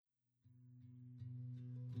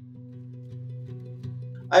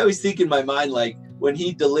I always think in my mind, like when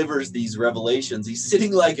he delivers these revelations, he's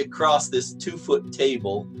sitting like across this 2-foot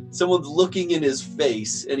table. Someone's looking in his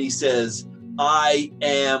face and he says, I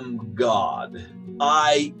am God.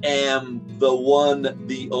 I am the one,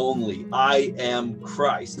 the only. I am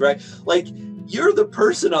Christ, right? Like you're the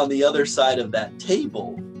person on the other side of that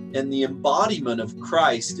table, and the embodiment of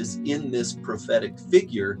Christ is in this prophetic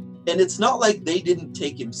figure. And it's not like they didn't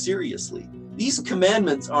take him seriously. These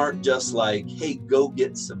commandments aren't just like, hey, go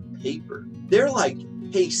get some paper. They're like,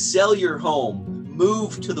 hey, sell your home,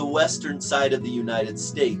 move to the western side of the United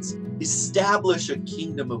States, establish a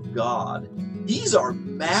kingdom of God. These are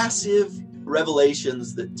massive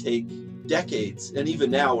revelations that take decades, and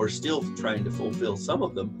even now we're still trying to fulfill some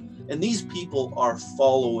of them. And these people are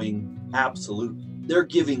following absolutely. They're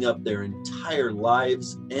giving up their entire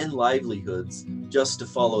lives and livelihoods just to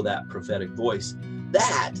follow that prophetic voice.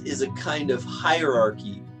 That is a kind of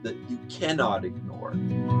hierarchy that you cannot ignore.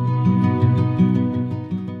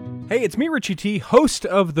 Hey, it's me, Richie T, host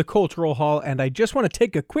of The Cultural Hall, and I just want to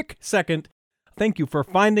take a quick second. Thank you for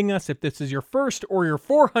finding us. If this is your first or your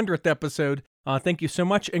 400th episode, thank you so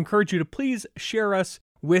much. I encourage you to please share us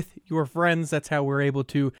with your friends. That's how we're able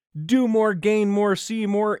to do more, gain more, see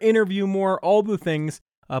more, interview more, all the things.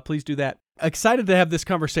 Please do that. Excited to have this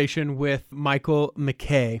conversation with Michael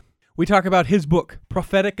MacKay. We talk about his book,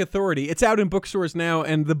 Prophetic Authority. It's out in bookstores now,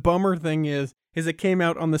 and the bummer thing is it came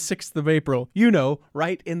out on the 6th of April. You know,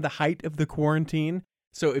 right in the height of the quarantine.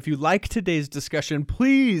 So if you like today's discussion,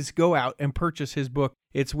 please go out and purchase his book.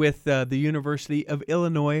 It's with the University of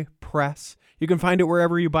Illinois Press. You can find it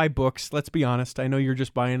wherever you buy books. Let's be honest. I know you're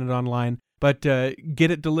just buying it online, but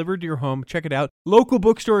get it delivered to your home. Check it out. Local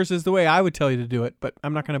bookstores is the way I would tell you to do it, but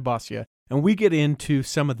I'm not going to boss you. And we get into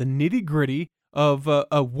some of the nitty-gritty of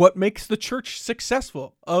what makes the church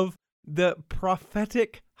successful, of the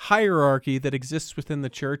prophetic hierarchy that exists within the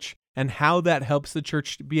church, and how that helps the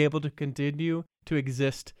church to be able to continue to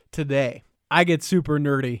exist today. I get super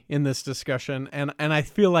nerdy in this discussion, and I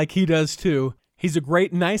feel like he does too. He's a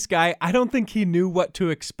great, nice guy. I don't think he knew what to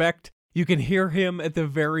expect. You can hear him at the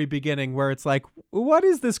very beginning where it's like, what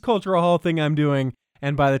is this cultural hall thing I'm doing?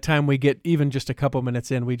 And by the time we get even just a couple minutes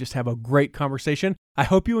in, we just have a great conversation. I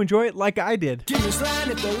hope you enjoy it like I did.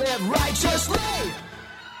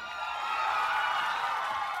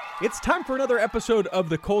 It's time for another episode of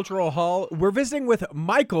The Cultural Hall. We're visiting with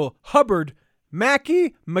Michael Hubbard.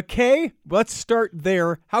 MacKay? Let's start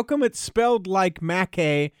there. How come it's spelled like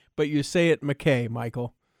MacKay, but you say it MacKay,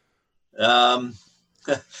 Michael? I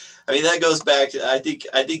mean, that goes back to, I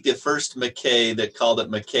think the first MacKay that called it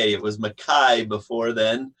MacKay, it was MacKay before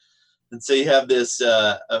then. And so you have this,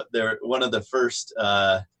 they're one of the first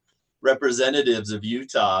representatives of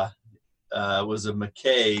Utah was a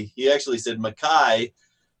MacKay. He actually said MacKay,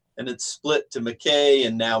 and it's split to MacKay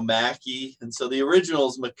and now Mackey. And so the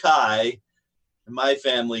original's MacKay, and my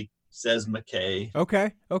family says MacKay.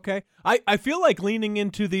 Okay. I feel like leaning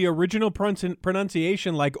into the original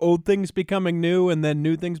pronunciation, like old things becoming new and then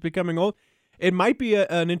new things becoming old, it might be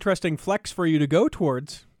an interesting flex for you to go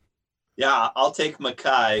towards. Yeah, I'll take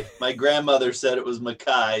MacKay. My grandmother said it was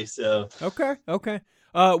MacKay, so. Okay.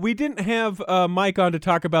 We didn't have Mike on to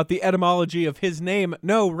talk about the etymology of his name.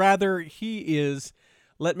 No, rather he is,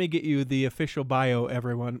 let me get you the official bio,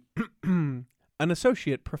 everyone. An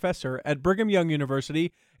associate professor at Brigham Young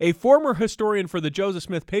University, a former historian for the Joseph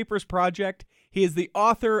Smith Papers Project. He is the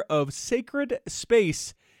author of Sacred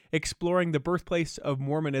Space, Exploring the Birthplace of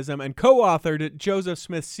Mormonism, and co-authored Joseph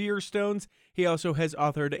Smith Seer Stones. He also has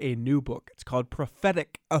authored a new book. It's called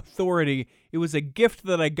Prophetic Authority. It was a gift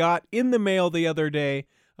that I got in the mail the other day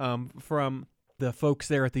from the folks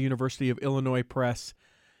there at the University of Illinois Press,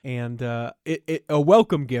 and a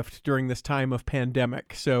welcome gift during this time of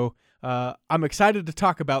pandemic. So I'm excited to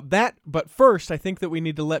talk about that, but first I think that we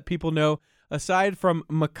need to let people know, aside from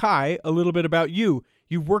MacKay, a little bit about you.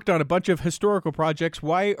 You've worked on a bunch of historical projects.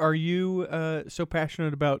 Why are you so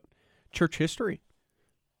passionate about church history?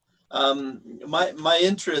 My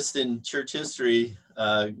interest in church history,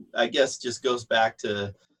 I guess, just goes back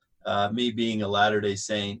to me being a Latter-day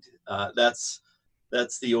Saint. That's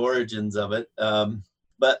the origins of it.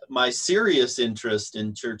 But my serious interest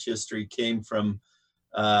in church history came from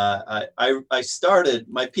I started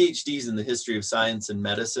my PhDs in the history of science and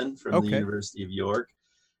medicine from the University of York,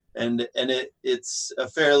 and it's a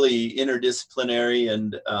fairly interdisciplinary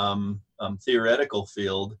and theoretical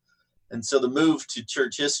field. And so the move to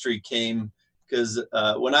church history came because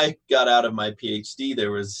when I got out of my PhD,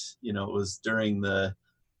 there was, it was during the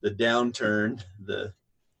downturn, the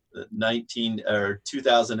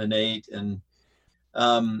 2008, and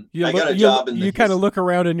I got a job in you kind of look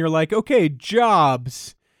around and you're like, okay,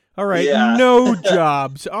 jobs. All right, Yeah. no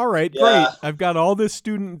jobs. All right, great. Yeah, I've got all this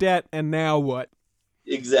student debt, and now what?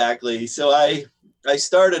 exactly. So I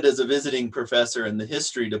started as a visiting professor in the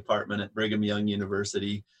history department at Brigham Young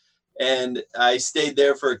University, and I stayed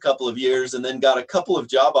there for a couple of years and then got a couple of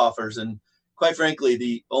job offers. And quite frankly,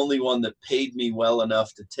 the only one that paid me well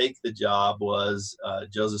enough to take the job was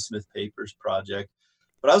Joseph Smith Papers project.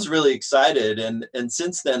 But I was really excited, and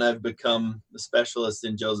since then I've become a specialist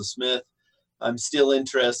in Joseph Smith. I'm still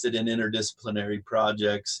interested in interdisciplinary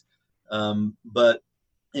projects, but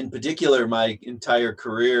in particular, my entire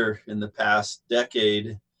career in the past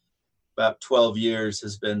decade, about 12 years,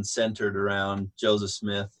 has been centered around Joseph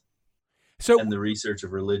Smith So, and the research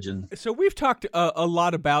of religion. so we've talked a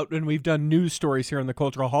lot about, and we've done news stories here in the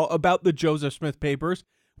Cultural Hall about the Joseph Smith Papers.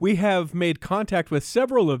 We have made contact with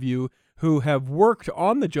several of you who have worked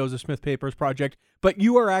on the Joseph Smith Papers project, but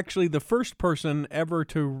you are actually the first person ever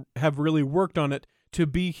to have really worked on it to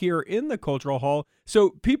be here in the Cultural Hall.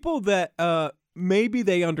 So people that maybe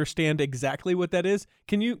they understand exactly what that is.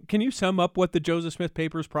 Can you sum up what the Joseph Smith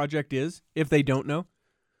Papers project is if they don't know?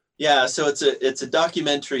 Yeah, so it's a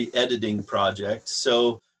documentary editing project.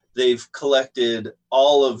 So they've collected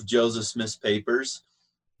all of Joseph Smith's papers,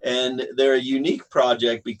 and they're a unique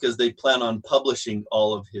project because they plan on publishing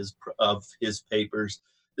all of his papers.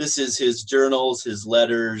 This is his journals, his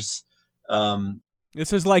letters.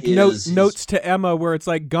 This is like his notes to Emma, where it's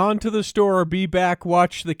like, gone to the store, be back,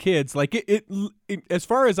 watch the kids. Like it, as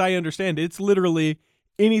far as I understand, it's literally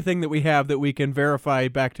anything that we have that we can verify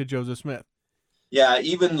back to Joseph Smith. Yeah,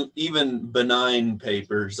 even benign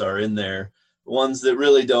papers are in there. Ones that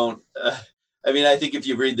really don't. I mean, I think if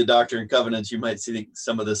you read the Doctrine and Covenants, you might see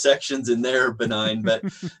some of the sections in there are benign, but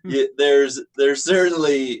there's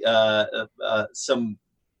certainly some.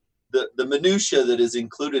 The minutia that is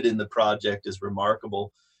included in the project is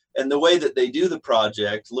remarkable, and the way that they do the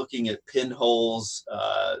project, looking at pinholes,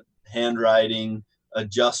 handwriting,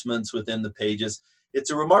 adjustments within the pages, it's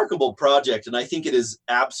a remarkable project, and I think it has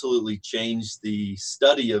absolutely changed the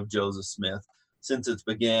study of Joseph Smith since it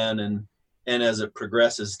began and as it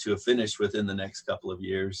progresses to a finish within the next couple of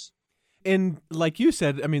years. And like you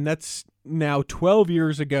said, I mean, that's now 12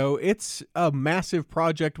 years ago. It's a massive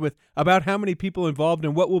project with about how many people involved,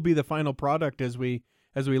 and what will be the final product as we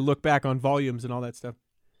look back on volumes and all that stuff.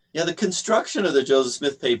 Yeah, the construction of the Joseph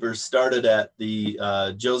Smith papers started at the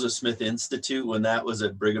Joseph Smith Institute when that was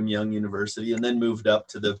at Brigham Young University, and then moved up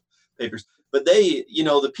to the papers. But they,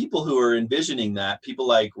 the people who are envisioning that, people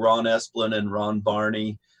like Ron Esplin and Ron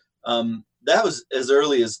Barney, that was as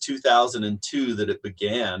early as 2002 that it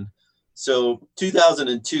began. So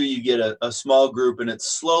 2002, you get a small group, and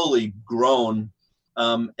it's slowly grown.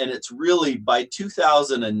 And it's really by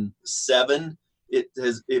 2007,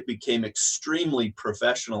 it became extremely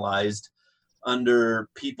professionalized under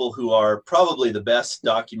people who are probably the best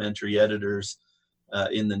documentary editors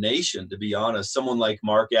in the nation, to be honest. Someone like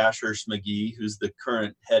Mark Ashurst McGee, who's the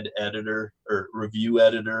current head editor or review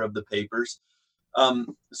editor of the papers.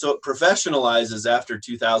 So it professionalizes after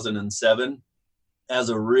 2007 as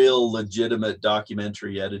a real legitimate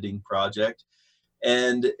documentary editing project.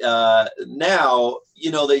 And now,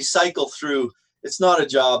 they cycle through. It's not a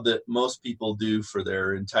job that most people do for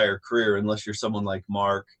their entire career, unless you're someone like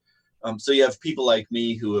Mark. So you have people like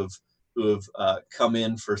me who have come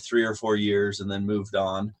in for 3 or 4 years and then moved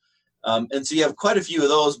on. And so you have quite a few of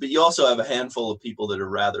those, but you also have a handful of people that are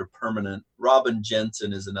rather permanent. Robin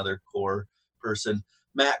Jensen is another core person.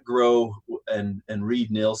 Matt Groh and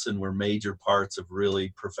Reed Nielsen were major parts of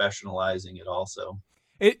really professionalizing it also.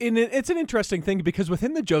 It's an interesting thing because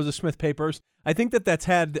within the Joseph Smith papers, I think that's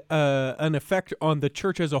had an effect on the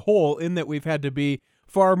church as a whole, in that we've had to be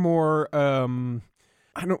far more.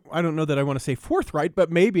 I don't know that I want to say forthright,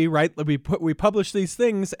 but maybe right. We publish these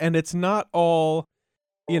things, and it's not all.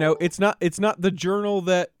 It's not the journal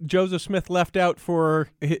that Joseph Smith left out for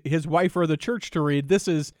his wife or the church to read. This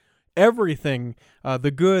is everything,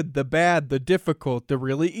 the good, the bad, the difficult, the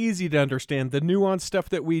really easy to understand, the nuanced stuff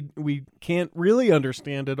that we can't really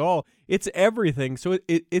understand at all. It's everything. So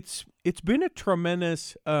it's been a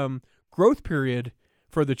tremendous growth period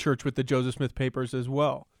for the church with the Joseph Smith papers as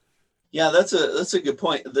well. Yeah, that's a good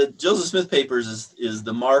point. The Joseph Smith papers is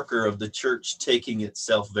the marker of the church taking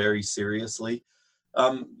itself very seriously.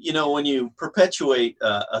 When you perpetuate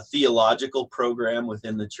a theological program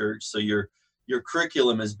within the church, so your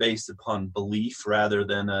curriculum is based upon belief rather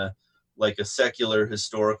than a secular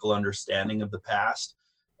historical understanding of the past.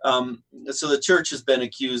 So the church has been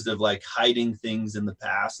accused of hiding things in the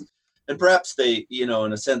past, and perhaps they, in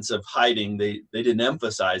a sense of hiding, they didn't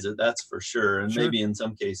emphasize it. That's for sure. And Sure. Maybe in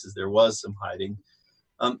some cases there was some hiding.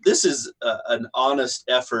 This is an honest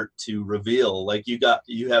effort to reveal. Like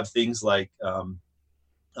you have things like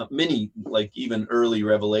many, like even early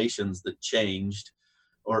revelations that changed,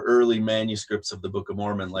 or early manuscripts of the Book of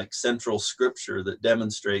Mormon, like central scripture that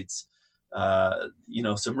demonstrates,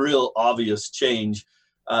 some real obvious change.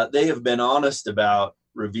 They have been honest about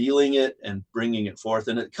revealing it and bringing it forth,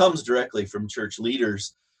 and it comes directly from church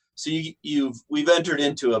leaders. So we've entered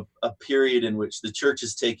into a period in which the church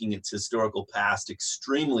is taking its historical past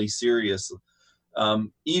extremely seriously,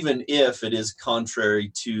 even if it is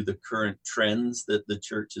contrary to the current trends that the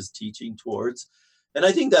church is teaching towards. And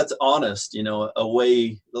I think that's honest, a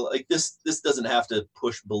way like this doesn't have to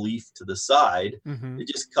push belief to the side. Mm-hmm. It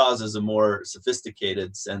just causes a more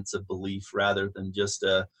sophisticated sense of belief rather than just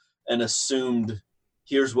an assumed,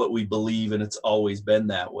 here's what we believe and it's always been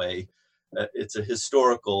that way. It's a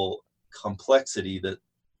historical complexity that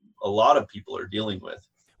a lot of people are dealing with.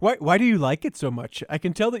 Why do you like it so much? I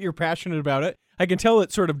can tell that you're passionate about it. I can tell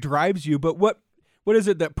it sort of drives you, but what is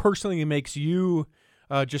it that personally makes you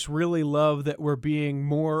just really love that we're being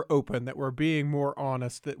more open, that we're being more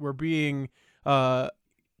honest, that we're being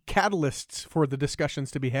catalysts for the discussions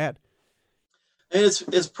to be had? And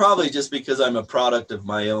it's probably just because I'm a product of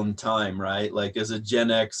my own time, right? Like as a Gen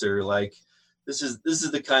Xer, like this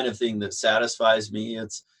is the kind of thing that satisfies me.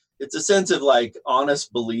 It's a sense of like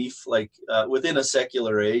honest belief, like within a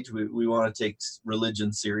secular age, we want to take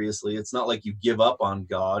religion seriously. It's not like you give up on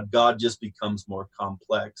God. God just becomes more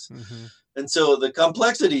complex. Mm-hmm. And so the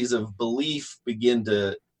complexities of belief begin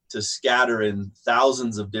to scatter in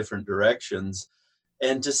thousands of different directions.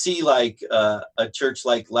 And to see like a church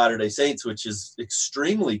like Latter-day Saints, which is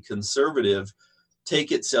extremely conservative,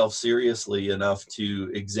 take itself seriously enough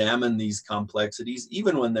to examine these complexities,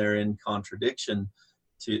 even when they're in contradiction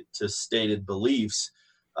to stated beliefs,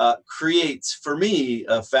 creates for me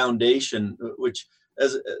a foundation which,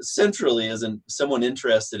 as centrally as someone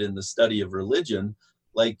interested in the study of religion,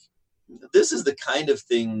 like this is the kind of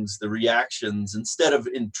things, the reactions, instead of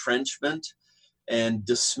entrenchment and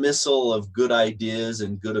dismissal of good ideas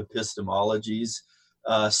and good epistemologies,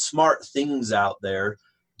 smart things out there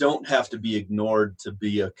don't have to be ignored to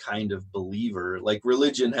be a kind of believer. Like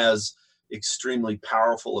religion has extremely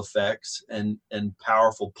powerful effects and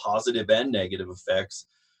powerful positive and negative effects.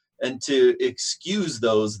 And to excuse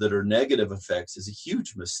those that are negative effects is a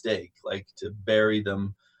huge mistake, like to bury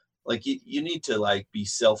them. Like you need to like be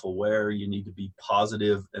self-aware, you need to be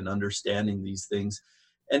positive and understanding these things.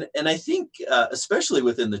 And I think, especially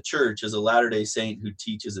within the church, as a Latter-day Saint who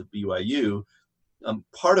teaches at BYU,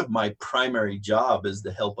 part of my primary job is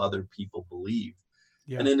to help other people believe.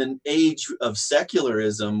 Yeah. And in an age of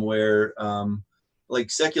secularism where like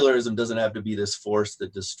secularism doesn't have to be this force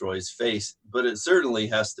that destroys faith, but it certainly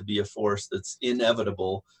has to be a force that's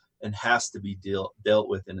inevitable and has to be dealt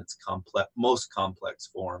with in its most complex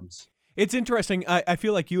forms. It's interesting. I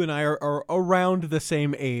feel like you and I are around the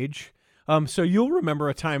same age. So you'll remember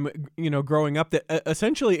a time, growing up that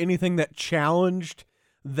essentially anything that challenged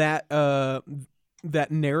that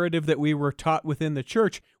that narrative that we were taught within the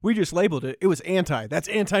church, we just labeled it. It was anti. That's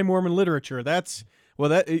anti-Mormon literature. I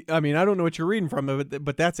don't know what you're reading from,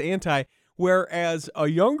 but that's anti. Whereas a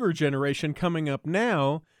younger generation coming up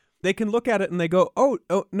now, they can look at it and they go, oh,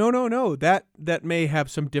 no. That may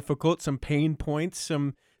have some pain points,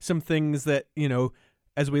 some things that,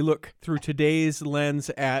 as we look through today's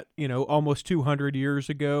lens at, almost 200 years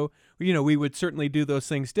ago, we would certainly do those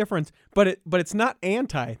things different, but it's not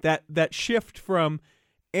anti. That shift from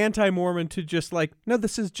anti-Mormon to just like, no,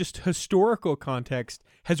 this is just historical context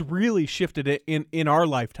has really shifted it in our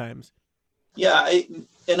lifetimes. Yeah.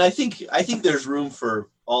 I think there's room for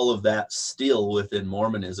all of that still within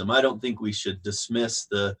Mormonism. I don't think we should dismiss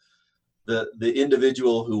the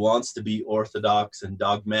individual who wants to be orthodox and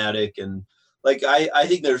dogmatic, and like I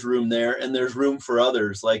think there's room there, and there's room for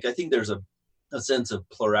others. Like I think there's a sense of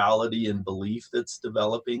plurality in belief that's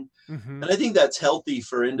developing. Mm-hmm. And I think that's healthy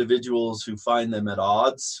for individuals who find them at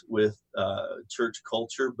odds with church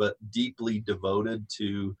culture, but deeply devoted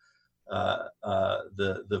to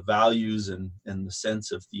the values and the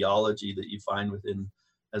sense of theology that you find within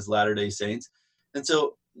as Latter-day Saints. And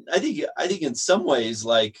so I think in some ways,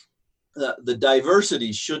 like the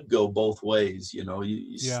diversity should go both ways.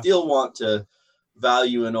 You still want to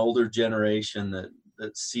value an older generation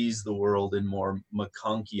that sees the world in more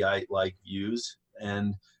McConkeyite-like views,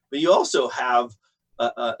 but you also have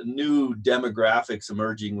new demographics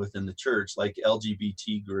emerging within the church, like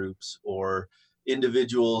LGBT groups or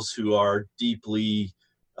individuals who are deeply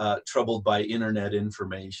troubled by internet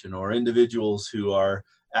information, or individuals who are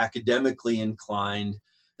academically inclined.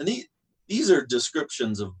 And these are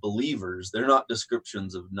descriptions of believers. They're not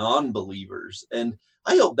descriptions of non-believers. And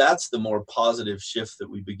I hope that's the more positive shift that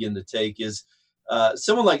we begin to take is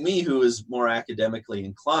someone like me who is more academically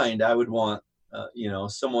inclined. I would want,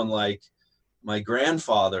 someone like my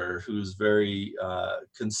grandfather who's very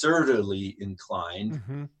conservatively inclined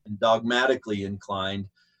Mm-hmm. and dogmatically inclined.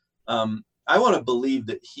 I want to believe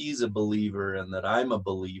that he's a believer and that I'm a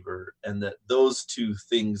believer, and that those two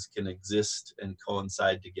things can exist and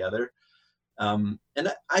coincide together. And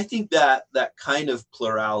I think that that kind of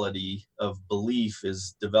plurality of belief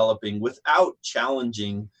is developing without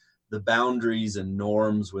challenging the boundaries and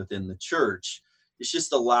norms within the church. It's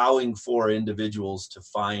just allowing for individuals to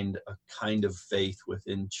find a kind of faith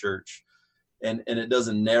within church. And it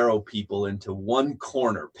doesn't narrow people into one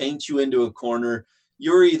corner, paint you into a corner.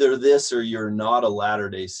 You're either this or you're not a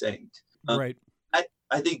Latter-day Saint. Right.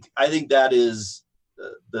 I think that is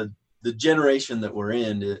the generation that we're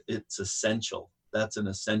in. It's essential. That's an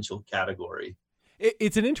essential category.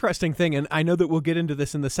 It's an interesting thing, and I know that we'll get into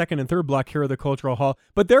this in the second and third block here of the Cultural Hall,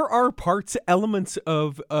 but there are elements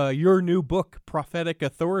of your new book, Prophetic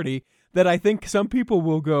Authority, that I think some people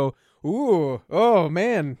will go, ooh, oh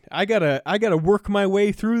man, I gotta work my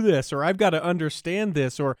way through this, or I've got to understand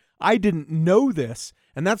this, or I didn't know this.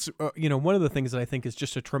 And that's, one of the things that I think is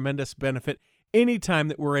just a tremendous benefit anytime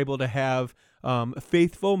that we're able to have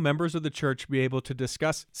faithful members of the church be able to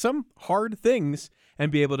discuss some hard things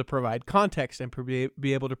and be able to provide context and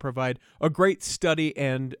be able to provide a great study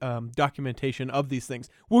and documentation of these things.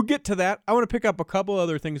 We'll get to that. I want to pick up a couple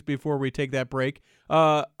other things before we take that break.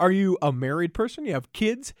 Are you a married person? You have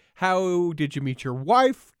kids? How did you meet your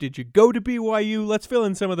wife? Did you go to BYU? Let's fill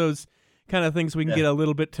in some of those kind of things we can get a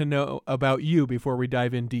little bit to know about you before we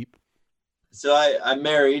dive in deep. So I'm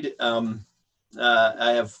married.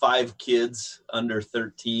 I have 5 kids under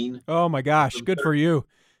 13. Oh my gosh, good for you.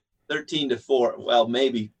 13 to 4. Well,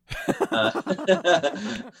 maybe.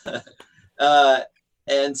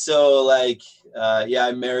 And so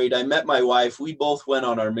I'm married. I met my wife. We both went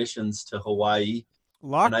on our missions to Hawaii.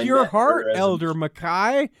 Lock your heart, Elder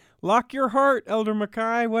MacKay. Lock your heart, Elder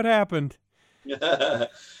MacKay. What happened? Let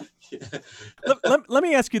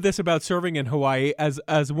me ask you this about serving in Hawaii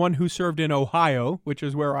as one who served in Ohio, which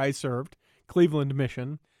is where I served, Cleveland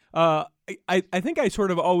Mission. I think I sort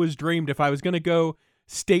of always dreamed if I was going to go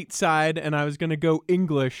stateside and I was going to go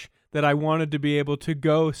English that I wanted to be able to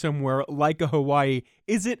go somewhere like a Hawaii.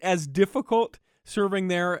 Is it as difficult serving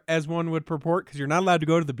there as one would purport? Because you're not allowed to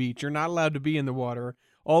go to the beach. You're not allowed to be in the water.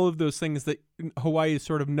 All of those things that Hawaii is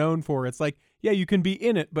sort of known for. It's like, yeah, you can be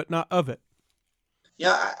in it, but not of it.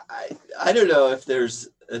 Yeah, I don't know if there's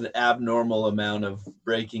an abnormal amount of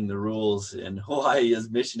breaking the rules in Hawaii as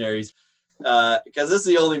missionaries, because this is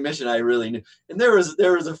the only mission I really knew. And there was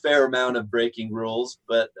a fair amount of breaking rules,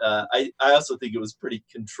 but I also think it was pretty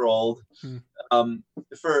controlled.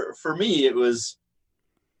 For me, it was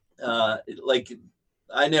I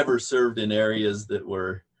never served in areas that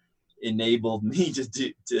were enabled me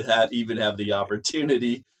to even have the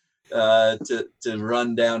opportunity to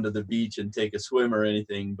run down to the beach and take a swim or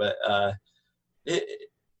anything, but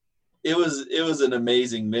it was an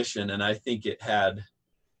amazing mission, and I think it had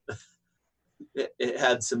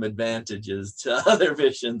some advantages to other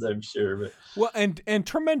missions, I'm sure. But well, and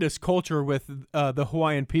tremendous culture with the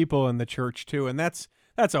Hawaiian people in the church too, and that's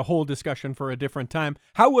a whole discussion for a different time.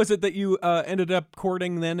 How was it that you ended up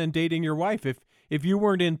courting then and dating your wife? If you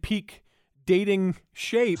weren't in peak dating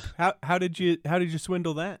shape, how did you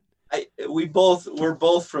swindle that? We're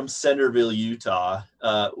both from Centerville, Utah.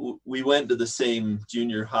 We went to the same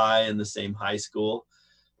junior high and the same high school.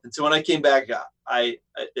 And so when I came back,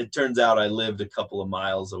 it turns out I lived a couple of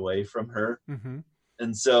miles away from her. Mm-hmm.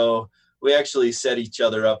 And so we actually set each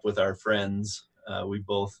other up with our friends. We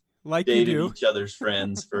both dated each other's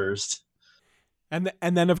friends first. And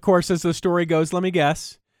then, of course, as the story goes, let me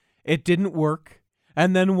guess, it didn't work.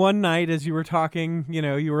 And then one night, as you were talking,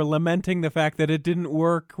 you were lamenting the fact that it didn't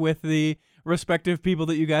work with the respective people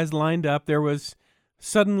that you guys lined up. There was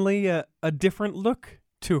suddenly a different look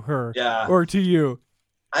to her or to you.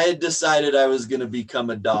 I had decided I was going to become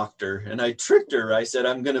a doctor, and I tricked her. I said,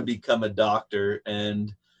 I'm going to become a doctor.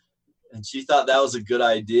 And she thought that was a good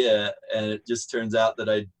idea. And it just turns out that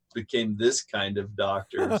I became this kind of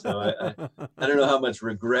doctor. So I don't know how much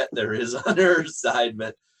regret there is on her side,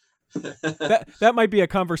 but that might be a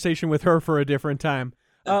conversation with her for a different time.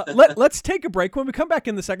 Let's take a break. When we come back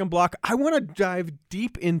in the second block, I want to dive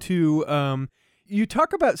deep into you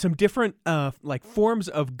talk about some different forms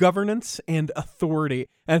of governance and authority.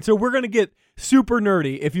 And so we're going to get super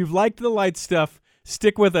nerdy. If you've liked the light stuff,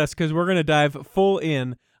 stick with us because we're going to dive full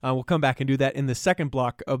in. We'll come back and do that in the second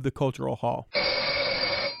block of the Cultural Hall.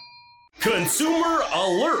 Consumer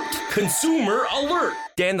alert! Consumer alert!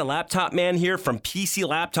 Dan the Laptop Man here from PC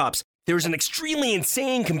Laptops. There's an extremely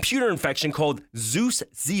insane computer infection called Zeus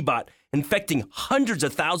Z-Bot infecting hundreds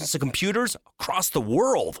of thousands of computers across the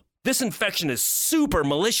world. This infection is super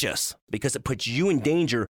malicious because it puts you in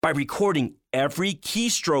danger by recording every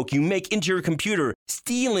keystroke you make into your computer,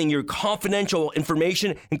 stealing your confidential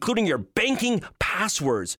information, including your banking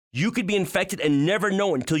passwords. You could be infected and never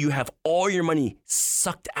know until you have all your money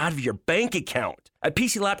sucked out of your bank account. At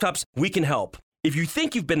PC Laptops, we can help. If you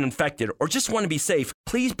think you've been infected or just want to be safe,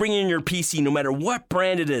 please bring in your PC no matter what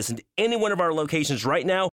brand it is into any one of our locations right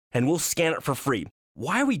now, and we'll scan it for free.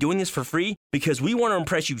 Why are we doing this for free? Because we want to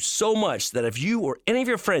impress you so much that if you or any of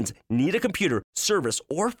your friends need a computer, service,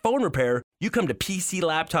 or phone repair, you come to PC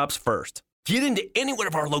Laptops first. Get into any one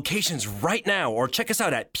of our locations right now or check us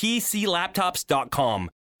out at PCLaptops.com.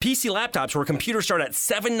 PC Laptops, where computers start at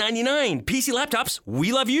 $7.99. PC Laptops,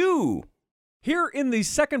 we love you! Here in the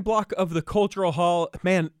second block of the Cultural Hall,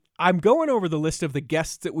 man, I'm going over the list of the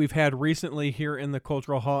guests that we've had recently here in the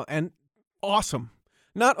Cultural Hall, and awesome.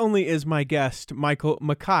 Not only is my guest,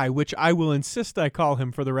 MacKay, which I will insist I call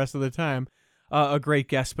him for the rest of the time, a great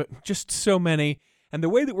guest, but just so many. And the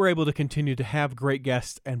way that we're able to continue to have great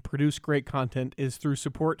guests and produce great content is through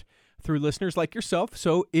support through listeners like yourself.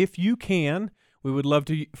 So if you can, we would love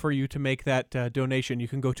for you to make that donation. You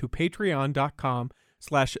can go to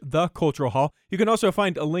patreon.com/theculturalhall. You can also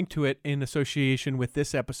find a link to it in association with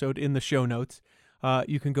this episode in the show notes.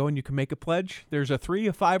 You can go and you can make a pledge. There's a $3,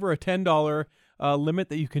 a $5, or a $10 limit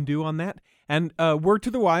that you can do on that. And word to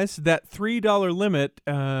the wise, that $3 limit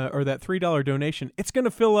or that $3 donation, it's going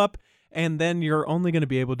to fill up, and then you're only going to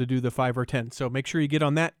be able to do the 5 or 10. So make sure you get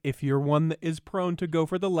on that. If you're one that is prone to go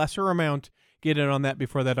for the lesser amount, get in on that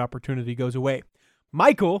before that opportunity goes away.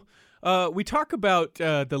 Michael, we talk about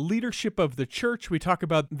the leadership of the church. We talk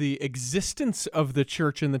about the existence of the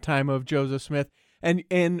church in the time of Joseph Smith.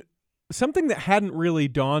 And something that hadn't really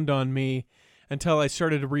dawned on me until I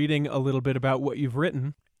started reading a little bit about what you've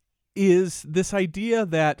written is this idea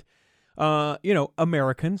that,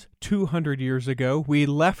 Americans 200 years ago, we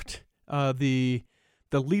left the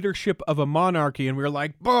leadership of a monarchy and we were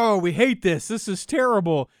like, "Oh, we hate this. This is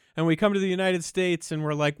terrible." And we come to the United States and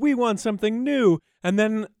we're like, "We want something new." And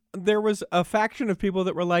then there was a faction of people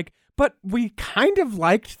that were like, "But we kind of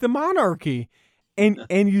liked the monarchy." And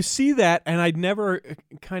you see that, and I'd never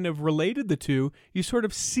kind of related the two. You sort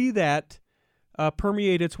of see that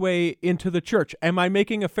permeate its way into the church. Am I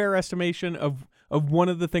making a fair estimation of one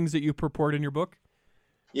of the things that you purport in your book?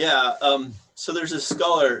 Yeah. So there's a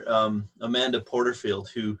scholar, Amanda Porterfield,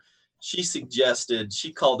 who she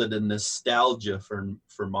called it a nostalgia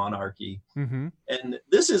for monarchy. Mm-hmm. And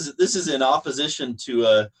this is in opposition to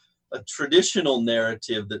a traditional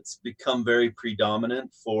narrative that's become very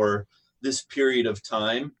predominant for this period of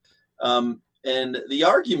time. And the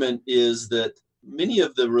argument is that many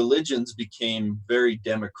of the religions became very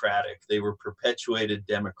democratic. They were perpetuated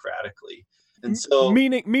democratically. And so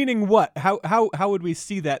meaning what? How would we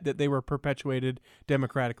see that they were perpetuated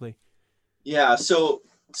democratically? Yeah, so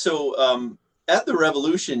at the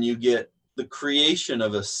revolution you get the creation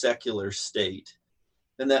of a secular state.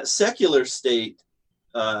 And that secular state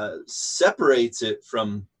separates it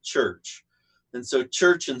from church. And so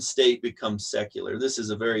church and state become secular. This is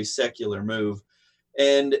a very secular move.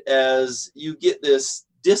 And as you get this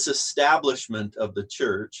disestablishment of the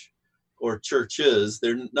church or churches,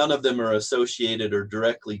 none of them are associated or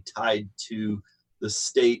directly tied to the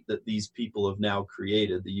state that these people have now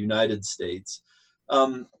created, the United States.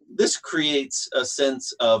 This creates a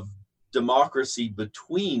sense of democracy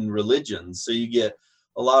between religions. So you get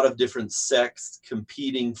a lot of different sects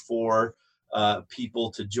competing for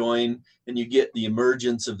people to join, and you get the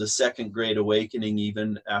emergence of the Second Great Awakening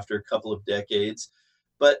even after a couple of decades.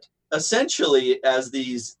 But essentially, as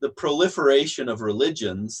the proliferation of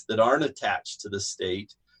religions that aren't attached to the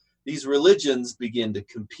state, these religions begin to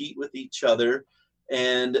compete with each other.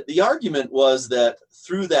 And the argument was that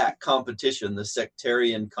through that competition, the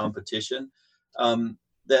sectarian competition,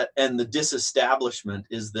 that and the disestablishment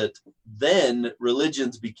is that then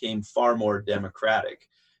religions became far more democratic.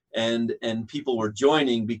 And people were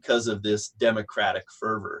joining because of this democratic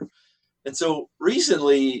fervor. And so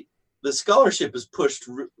recently, the scholarship has pushed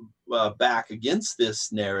back against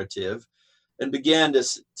this narrative and began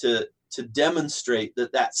to demonstrate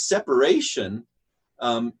that separation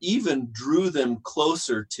even drew them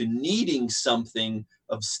closer to needing something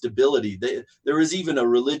of stability. There was even a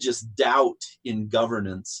religious doubt in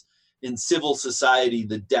governance. in civil society,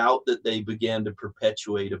 the doubt that they began to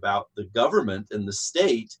perpetuate about the government and the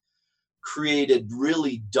state created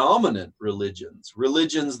really dominant religions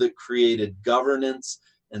that created governance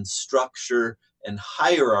and structure and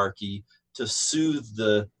hierarchy to soothe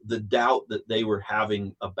the doubt that they were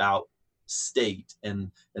having about state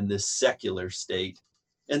and this secular state.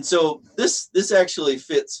 And so this actually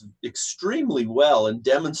fits extremely well and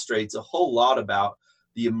demonstrates a whole lot about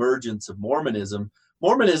the emergence of Mormonism.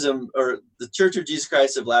 Mormonism, or the Church of Jesus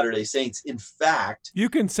Christ of Latter-day Saints, in fact... You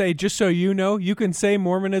can say, just so you know, you can say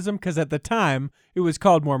Mormonism because at the time it was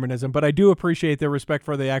called Mormonism, but I do appreciate their respect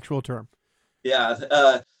for the actual term.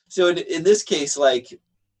 Yeah. So in this case, like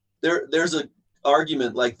there's an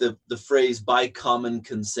argument like the phrase by common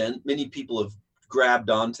consent. Many people have grabbed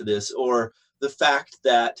onto this, or the fact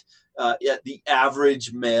that the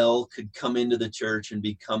average male could come into the church and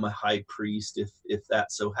become a high priest if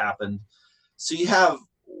that so happened. So you have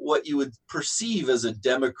what you would perceive as a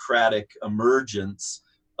democratic emergence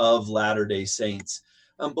of Latter-day Saints.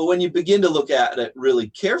 But when you begin to look at it really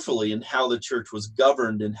carefully and how the church was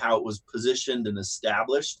governed and how it was positioned and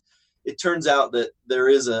established, it turns out that there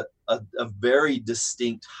is a very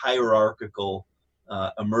distinct hierarchical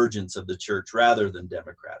emergence of the church rather than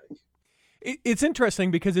democratic. It's interesting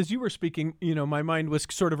because as you were speaking, my mind was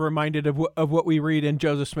sort of reminded of what we read in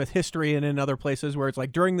Joseph Smith history and in other places where it's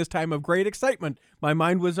like during this time of great excitement, my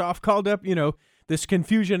mind was called up, this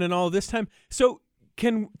confusion and all this time. So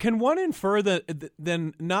can one infer that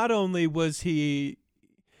then not only was he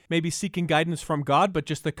maybe seeking guidance from God, but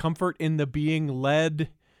just the comfort in the being led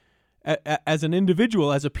as an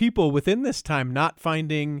individual, as a people within this time, not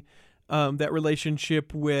finding that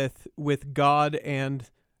relationship with God and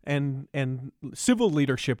civil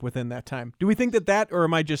leadership within that time? Do we think that, or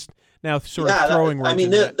am I just now sort of throwing words? I mean,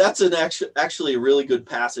 that's actually a really good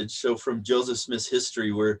passage. So from Joseph Smith's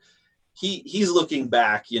history, where he's looking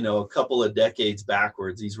back, a couple of decades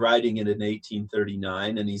backwards. He's writing it in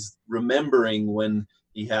 1839, and he's remembering when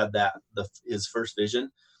he had his first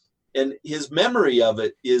vision, and his memory of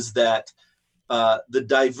it is that the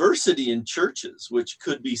diversity in churches, which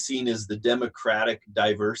could be seen as the democratic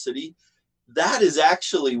diversity, that is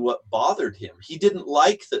actually what bothered him. He didn't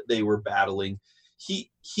like that they were battling.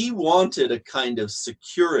 He wanted a kind of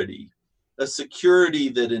security, a security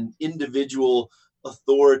that an individual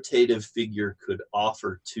authoritative figure could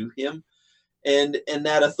offer to him. And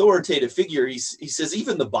that authoritative figure, he says,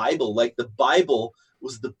 even the Bible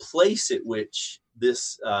was the place at which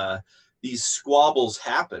these squabbles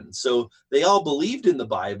happened. So they all believed in the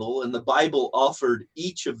Bible, and the Bible offered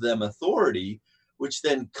each of them authority, which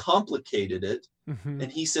then complicated it. Mm-hmm.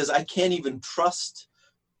 And he says, I can't even trust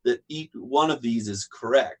that each one of these is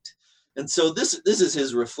correct. And so this is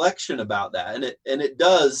his reflection about that. And it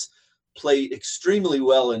does play extremely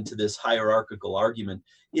well into this hierarchical argument.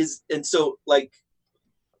 And so like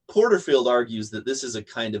Porterfield argues that this is a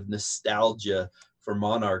kind of nostalgia for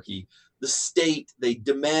monarchy. The state, they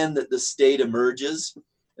demand that the state emerges,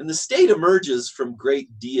 and the state emerges from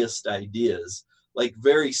great deist ideas, like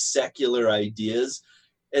very secular ideas.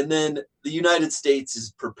 And then the United States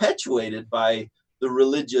is perpetuated by the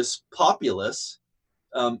religious populace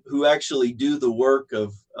who actually do the work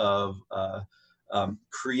of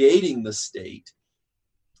creating the state.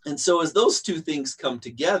 And so as those two things come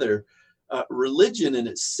together, religion in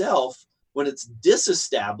itself, when it's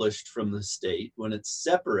disestablished from the state, when it's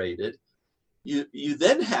separated, you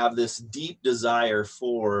then have this deep desire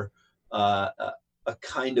for a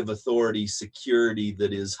kind of authority, security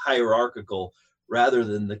that is hierarchical rather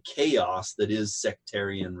than the chaos that is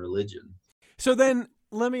sectarian religion. So then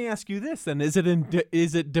let me ask you this then. Is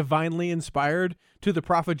it divinely inspired to the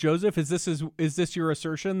prophet Joseph? Is this your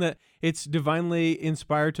assertion that it's divinely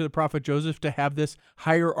inspired to the prophet Joseph to have this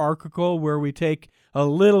hierarchical where we take a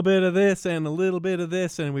little bit of this and a little bit of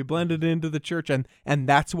this and we blend it into the church, and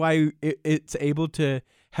that's why it's able to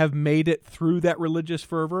have made it through that religious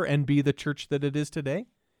fervor and be the church that it is today?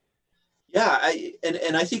 Yeah,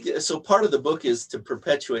 I think so. Part of the book is to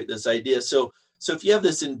perpetuate this idea. So if you have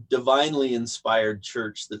this divinely inspired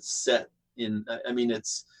church that's set in,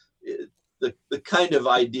 it's the kind of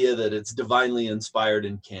idea that it's divinely inspired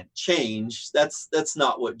and can't change. That's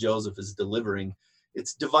not what Joseph is delivering.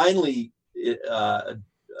 It's divinely,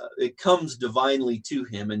 it comes divinely to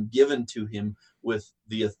him and given to him with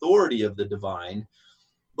the authority of the divine.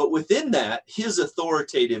 But within that, his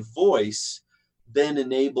authoritative voice then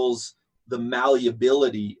enables the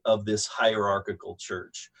malleability of this hierarchical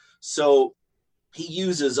church. So he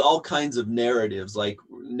uses all kinds of narratives, like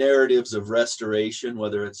narratives of restoration,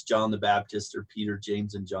 whether it's John the Baptist or Peter,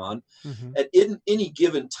 James, and John. Mm-hmm. At any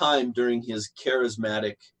given time during his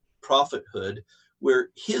charismatic prophethood, where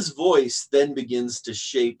his voice then begins to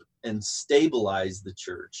shape and stabilize the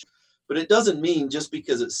church. But it doesn't mean just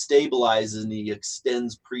because it stabilizes and he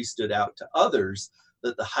extends priesthood out to others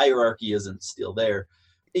that the hierarchy isn't still there.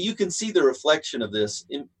 You can see the reflection of this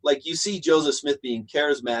in, like, you see Joseph Smith being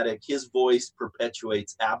charismatic, his voice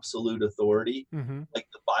perpetuates absolute authority, like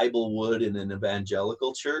the Bible would in an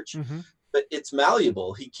evangelical church. But it's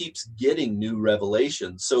malleable. He keeps getting new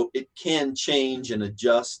revelations, so it can change and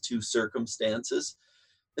adjust to circumstances.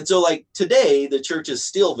 And so, like, today, the church is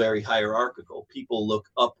still very hierarchical. People look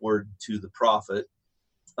upward to the prophet.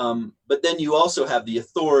 But then you also have the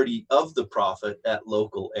authority of the prophet at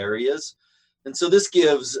local areas. And so this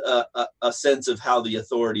gives a sense of how the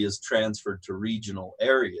authority is transferred to regional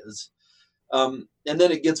areas. And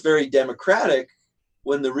then it gets very democratic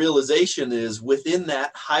when the realization is within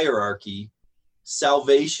that hierarchy,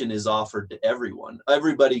 salvation is offered to everyone.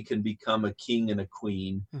 Everybody can become a king and a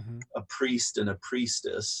queen, a priest and a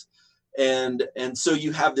priestess. And so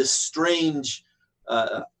you have this strange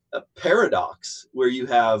a paradox where you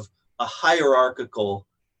have a hierarchical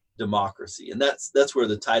democracy. And that's where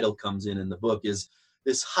the title comes in the book, is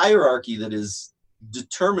this hierarchy that is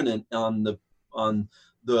determinant on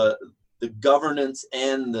the governance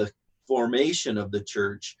and the formation of the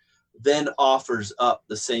church, then offers up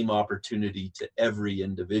the same opportunity to every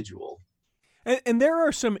individual. And there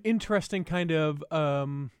are some interesting kind of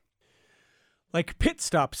like pit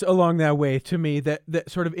stops along that way to me that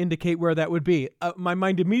sort of indicate where that would be. My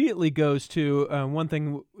mind immediately goes to one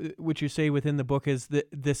thing which you say within the book is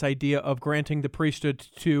this idea of granting the priesthood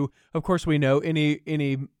to, of course we know,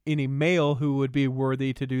 any male who would be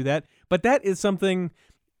worthy to do that. But that is something,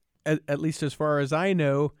 at least as far as I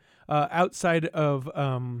know, outside of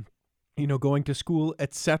going to school,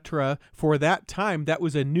 etc. For that time, that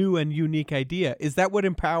was a new and unique idea. Is that what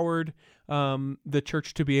empowered the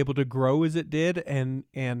church to be able to grow as it did and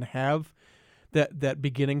have that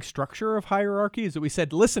beginning structure of hierarchy? Is that we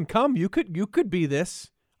said, listen, come, you could be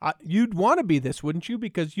this. You'd want to be this, wouldn't you?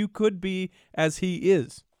 Because you could be as he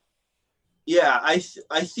is. Yeah, I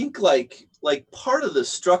think like part of the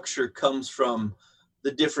structure comes from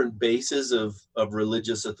the different bases of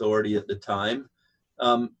religious authority at the time.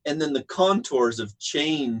 And then the contours of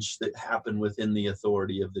change that happen within the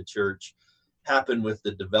authority of the church happen with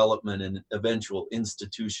the development and eventual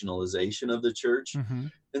institutionalization of the church.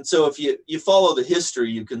 And so if you follow the history,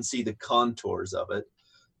 you can see the contours of it.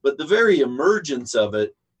 But the very emergence of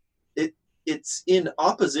it's in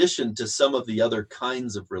opposition to some of the other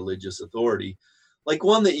kinds of religious authority. Like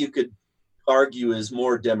one that you could argue is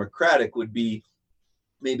more democratic would be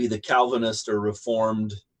maybe the Calvinist or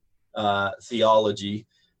Reformed theology.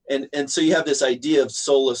 And so you have this idea of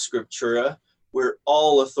sola scriptura, where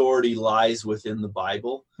all authority lies within the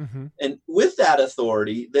Bible. And with that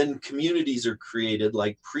authority, then communities are created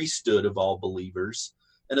like priesthood of all believers.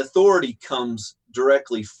 And authority comes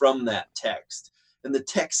directly from that text. And the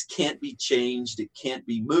text can't be changed, it can't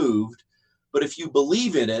be moved. But if you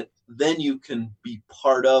believe in it, then you can be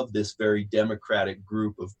part of this very democratic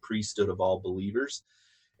group of priesthood of all believers.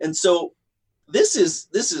 And so this is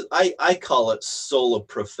I call it sola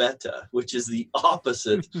propheta, which is the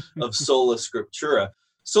opposite of sola scriptura.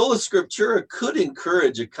 Sola scriptura could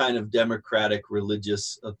encourage a kind of democratic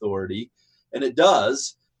religious authority, and it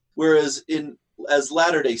does. Whereas as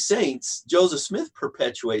Latter-day Saints, Joseph Smith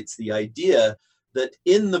perpetuates the idea that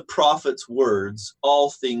in the prophet's words,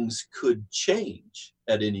 all things could change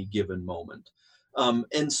at any given moment.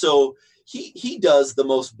 And so he does the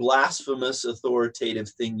most blasphemous authoritative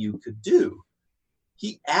thing you could do.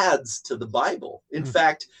 He adds to the Bible. In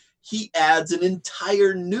fact, he adds an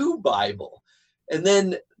entire new Bible. And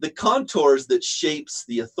then the contours that shapes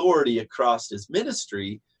the authority across his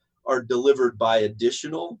ministry are delivered by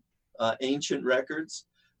additional ancient records,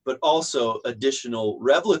 but also additional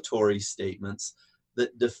revelatory statements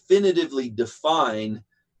that definitively define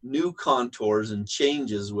new contours and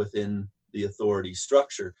changes within the authority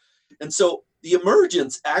structure. And so the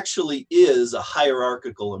emergence actually is a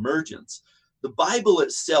hierarchical emergence. The Bible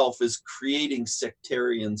itself is creating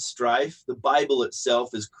sectarian strife. The Bible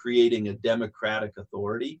itself is creating a democratic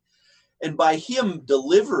authority. And by him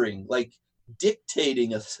delivering, like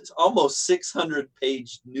dictating a almost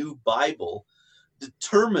 600-page new Bible,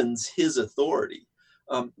 determines his authority.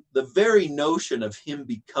 The very notion of him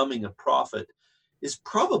becoming a prophet is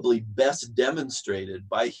probably best demonstrated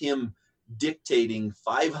by him dictating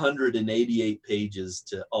 588 pages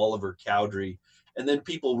to Oliver Cowdery, and then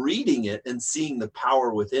people reading it and seeing the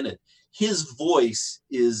power within it. His voice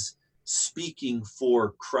is speaking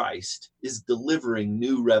for Christ, is delivering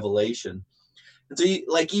new revelation. And so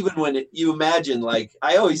even when you imagine, like,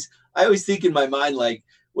 I I always think in my mind, like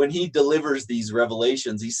when he delivers these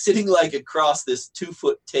revelations, he's sitting like across this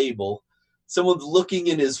 2-foot table. Someone's looking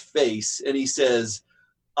in his face and he says,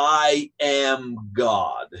 I am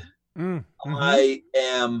God. Mm-hmm. I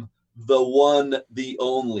am the one, the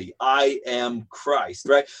only. I am Christ,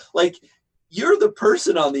 right? Like you're the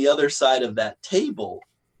person on the other side of that table,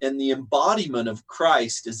 and the embodiment of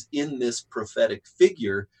Christ is in this prophetic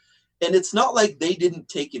figure. And it's not like they didn't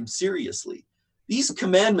take him seriously. These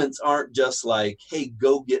commandments aren't just like, hey,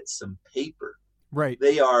 go get some paper. Right.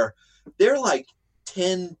 They're like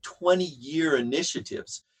 10, 20-year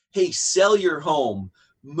initiatives. Hey, sell your home,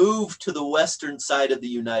 move to the western side of the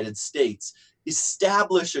United States,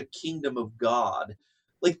 establish a kingdom of God.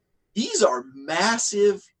 Like these are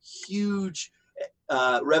massive, huge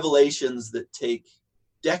revelations that take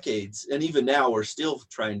decades. And even now we're still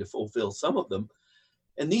trying to fulfill some of them.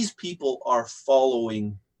 And these people are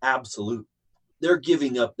following absolute. They're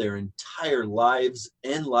giving up their entire lives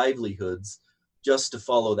and livelihoods just to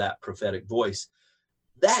follow that prophetic voice.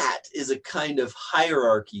 That is a kind of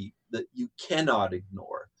hierarchy that you cannot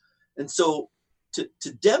ignore. And so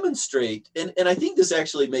to demonstrate, and I think this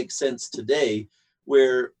actually makes sense today,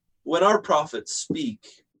 where when our prophets speak,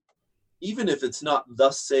 even if it's not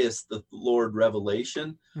thus saith the Lord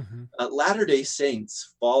revelation, Latter-day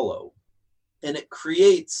Saints follow. And it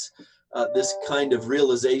creates this kind of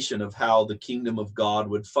realization of how the kingdom of God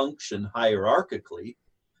would function hierarchically.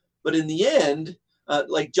 But in the end,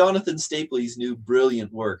 like Jonathan Stapley's new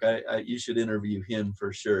brilliant work, you should interview him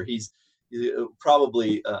for sure. He's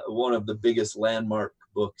probably one of the biggest landmark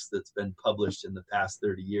books that's been published in the past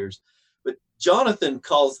 30 years. But Jonathan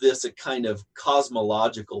calls this a kind of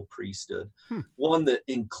cosmological priesthood, one that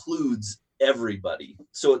includes everybody.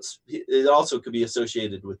 So it also could be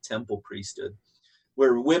associated with temple priesthood,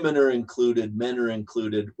 where women are included, men are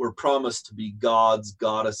included. We're promised to be gods,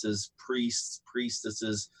 goddesses, priests,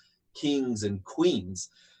 priestesses, kings, and queens.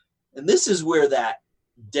 And this is where that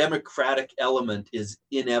democratic element is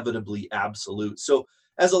inevitably absolute. So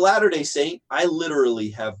as a Latter-day Saint, I literally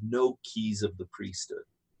have no keys of the priesthood.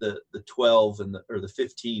 The 12 or the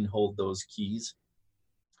 15 hold those keys.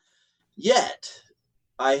 Yet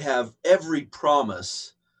I have every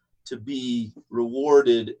promise to be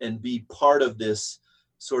rewarded and be part of this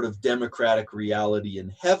sort of democratic reality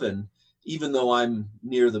in heaven, even though I'm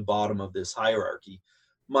near the bottom of this hierarchy.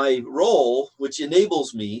 My role, which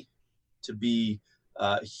enables me to be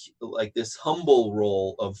like this humble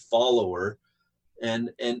role of follower, and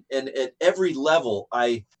at every level,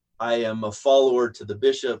 I am a follower to the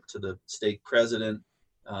bishop, to the stake president.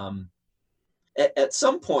 At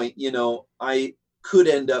some point, I could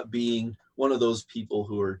end up being one of those people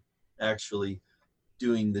who are actually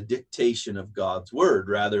doing the dictation of God's word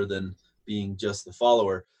rather than being just the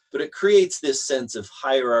follower. But it creates this sense of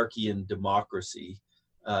hierarchy and democracy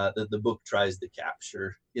that the book tries to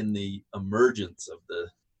capture in the emergence of the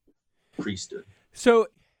priesthood. So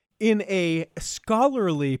in a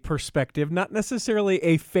scholarly perspective, not necessarily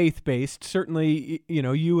a faith-based, certainly,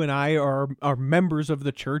 you and I are members of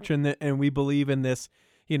the church, and we believe in this,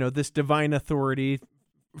 this divine authority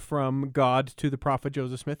from God to the prophet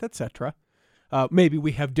Joseph Smith, etc. Maybe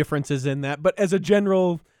we have differences in that, but as a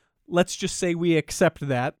general, let's just say we accept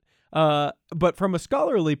that. But from a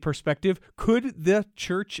scholarly perspective, could the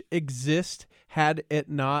church exist had it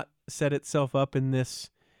not set itself up in this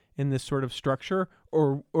sort of structure,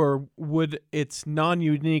 or would its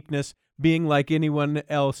non-uniqueness, being like anyone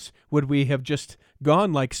else, would we have just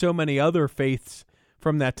gone like so many other faiths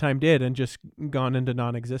from that time did and just gone into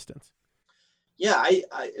non-existence? Yeah,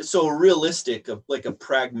 so realistic, like a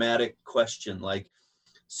pragmatic question.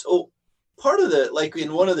 So part of like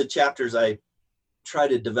in one of the chapters, I try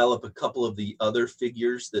to develop a couple of the other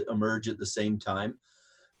figures that emerge at the same time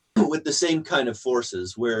with the same kind of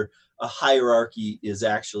forces, where a hierarchy is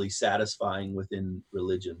actually satisfying within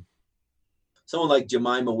religion. Someone like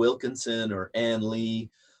Jemima Wilkinson or Ann Lee,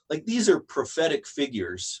 like these are prophetic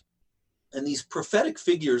figures, and these prophetic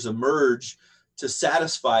figures emerge to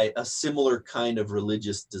satisfy a similar kind of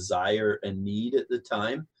religious desire and need at the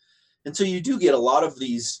time. And so you do get a lot of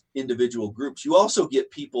these individual groups. You also get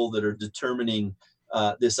people that are determining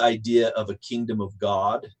this idea of a kingdom of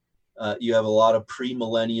God. You have a lot of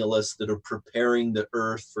premillennialists that are preparing the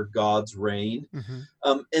earth for God's reign.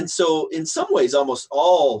 And so in some ways, almost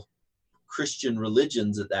all Christian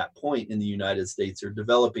religions at that point in the United States are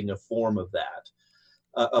developing a form of that,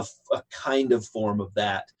 a kind of form of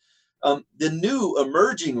that. The new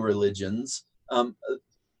emerging religions,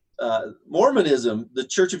 Mormonism, the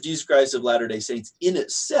Church of Jesus Christ of Latter-day Saints in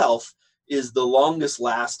itself is the longest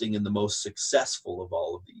lasting and the most successful of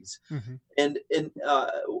all of these. Mm-hmm. And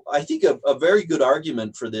I think a very good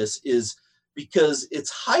argument for this is because its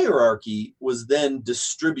hierarchy was then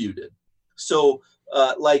distributed. So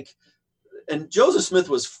and Joseph Smith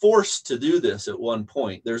was forced to do this at one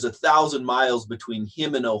point. There's 1,000 miles between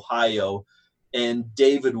him in Ohio and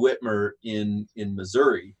David Whitmer in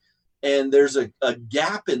Missouri. And there's a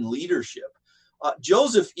gap in leadership.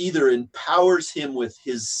 Joseph either empowers him with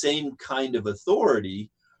his same kind of authority,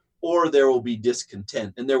 or there will be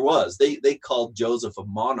discontent. And there was. They called Joseph a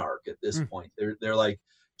monarch at this point. They're like,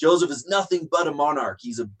 Joseph is nothing but a monarch.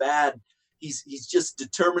 He's just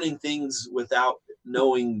determining things without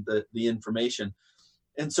knowing the information.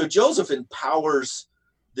 And so Joseph empowers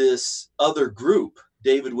this other group,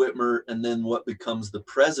 David Whitmer, and then what becomes the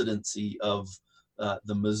presidency of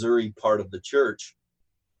the Missouri part of the church.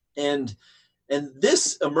 And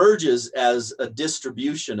this emerges as a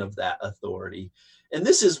distribution of that authority. And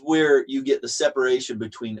this is where you get the separation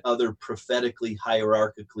between other prophetically,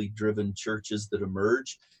 hierarchically driven churches that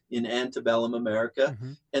emerge in antebellum America,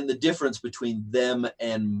 and the difference between them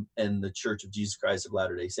and the Church of Jesus Christ of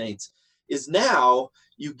Latter-day Saints is now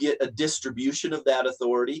you get a distribution of that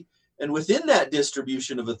authority. And within that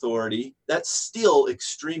distribution of authority, that's still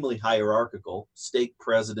extremely hierarchical, stake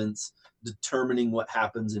presidents determining what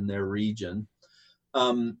happens in their region.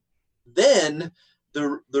 Then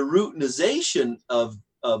the routinization of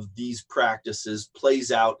these practices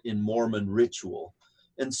plays out in Mormon ritual.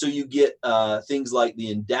 And so you get things like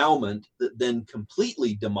the endowment that then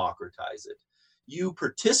completely democratize it. You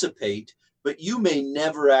participate, but you may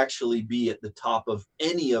never actually be at the top of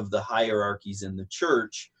any of the hierarchies in the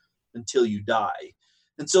church until you die.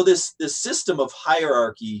 And so this system of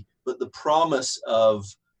hierarchy, but the promise of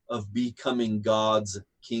becoming God's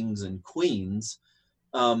kings and queens,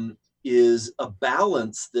 is a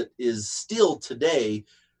balance that is still today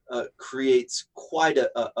creates quite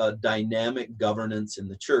a dynamic governance in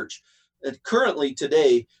the church. And currently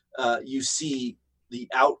today, you see the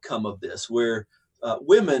outcome of this, where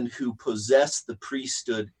women who possess the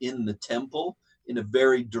priesthood in the temple in a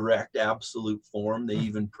very direct, absolute form, they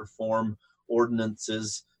even perform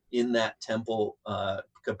ordinances in that temple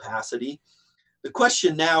capacity. The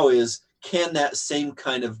question now is, can that same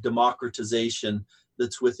kind of democratization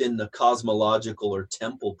that's within the cosmological or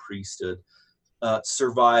temple priesthood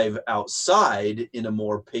survive outside in a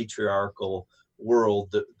more patriarchal world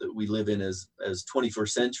that we live in as 21st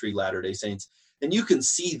century Latter-day Saints? And you can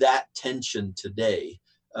see that tension today.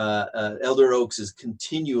 Elder Oaks is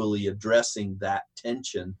continually addressing that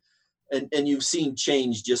tension. And you've seen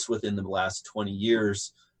change just within the last 20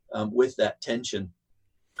 years with that tension.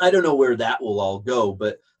 I don't know where that will all go,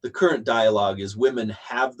 but the current dialogue is women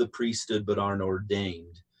have the priesthood but aren't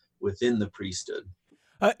ordained within the priesthood.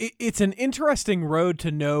 It's an interesting road to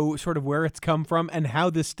know sort of where it's come from and how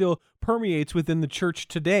this still permeates within the church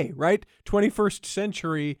today, right? 21st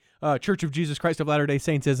century Church of Jesus Christ of Latter-day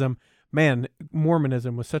Saintsism. Man,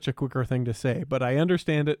 Mormonism was such a quicker thing to say, but I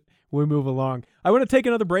understand it. We move along. I want to take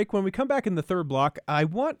another break. When we come back in the third block, I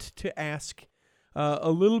want to ask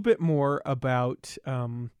a little bit more about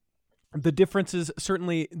the differences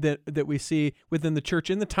certainly that we see within the church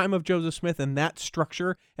in the time of Joseph Smith and that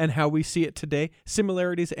structure and how we see it today,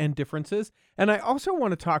 similarities and differences. And I also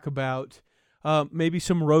want to talk about maybe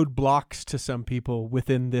some roadblocks to some people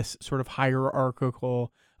within this sort of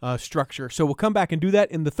hierarchical structure. So we'll come back and do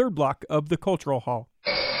that in the third block of the Cultural Hall.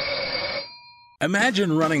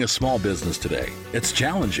 Imagine running a small business today. It's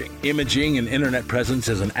challenging. Imaging and internet presence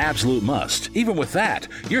is an absolute must. Even with that,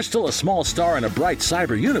 you're still a small star in a bright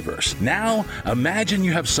cyber universe. Now, imagine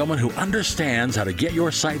you have someone who understands how to get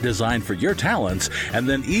your site designed for your talents and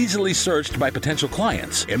then easily searched by potential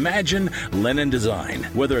clients. Imagine Lennon Design.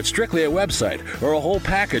 Whether it's strictly a website or a whole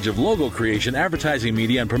package of logo creation, advertising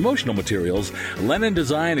media, and promotional materials, Lennon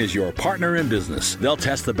Design is your partner in business. They'll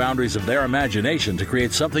test the boundaries of their imagination to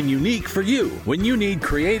create something unique for you. When you need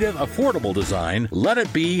creative, affordable design, let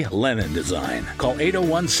it be Lennon Design. Call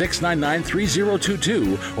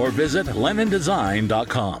 801-699-3022 or visit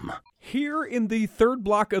LennonDesign.com. Here in the third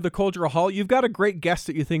block of the Cultural Hall, you've got a great guest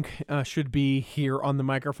that you think should be here on the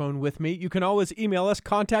microphone with me. You can always email us,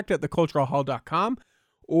 contact@theculturalhall.com,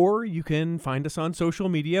 or you can find us on social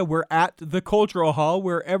media. We're at The Cultural Hall,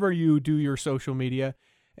 wherever you do your social media,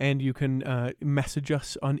 and you can message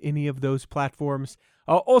us on any of those platforms.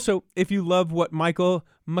 Also, if you love what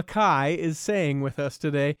MacKay is saying with us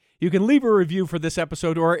today, you can leave a review for this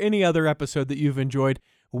episode or any other episode that you've enjoyed.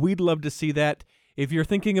 We'd love to see that. If you're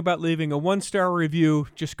thinking about leaving a 1-star review,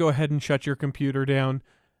 just go ahead and shut your computer down.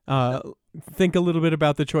 think a little bit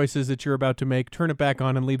about the choices that you're about to make, turn it back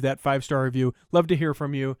on and leave that 5-star review. Love to hear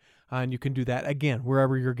from you. And you can do that again,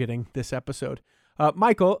 wherever you're getting this episode.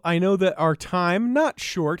 Michael, I know that our time, not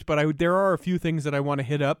short, but there are a few things that I want to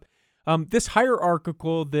hit up. This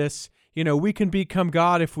hierarchical, we can become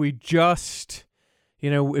God if we just,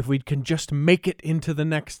 if we can just make it into the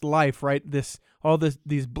next life, right?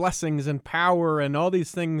 These blessings and power and all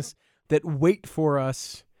these things that wait for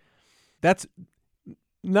us. That's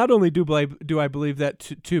not only do I believe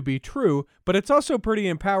that to be true, but it's also pretty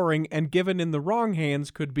empowering, and given in the wrong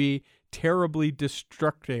hands could be terribly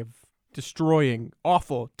destructive, destroying,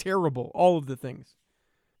 awful, terrible, all of the things.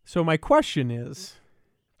 So my question is,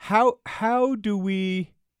 how do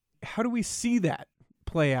we see that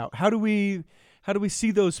play out? How do we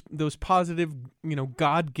see those positive,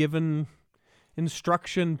 God-given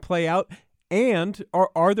instruction play out? And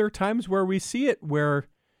are there times where we see it where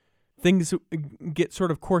things get sort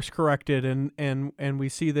of course corrected and we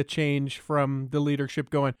see the change from the leadership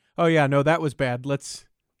going, oh yeah, no, that was bad. Let's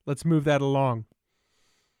move that along.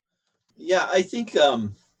 Yeah, I think so.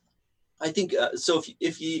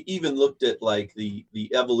 If you even looked at like the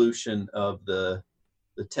evolution of the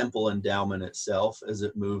temple endowment itself as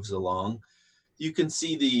it moves along, you can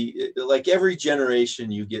see like every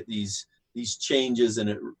generation you get these changes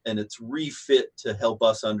and it's refit to help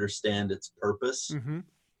us understand its purpose. Mm-hmm.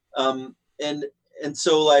 And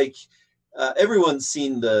so like everyone's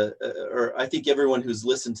seen or I think everyone who's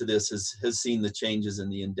listened to this has seen the changes in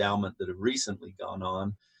the endowment that have recently gone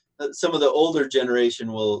on. Some of the older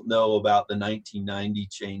generation will know about the 1990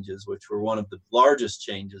 changes, which were one of the largest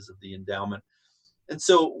changes of the endowment. And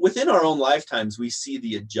so within our own lifetimes, we see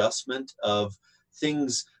the adjustment of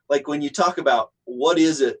things like when you talk about what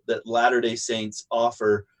is it that Latter-day Saints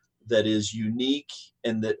offer that is unique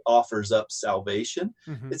and that offers up salvation.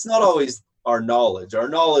 Mm-hmm. It's not always our knowledge. Our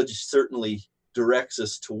knowledge certainly directs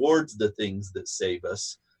us towards the things that save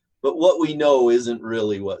us, but what we know isn't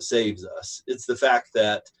really what saves us. It's the fact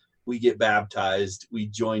that we get baptized, we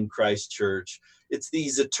join Christ Church. It's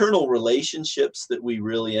these eternal relationships that we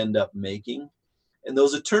really end up making. And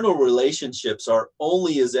those eternal relationships are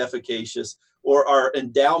only as efficacious, or our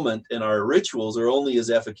endowment and our rituals are only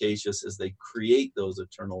as efficacious as they create those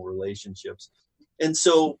eternal relationships. And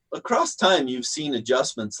so across time, you've seen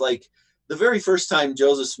adjustments. Like the very first time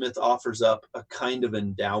Joseph Smith offers up a kind of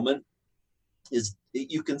endowment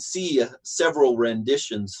you can see several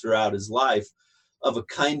renditions throughout his life of a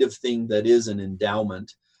kind of thing that is an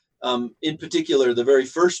endowment. In particular, the very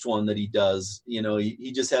first one that he does,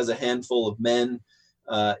 he just has a handful of men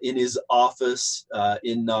in his office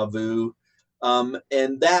in Nauvoo.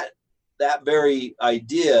 And that very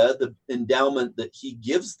idea, the endowment that he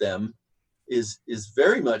gives them, is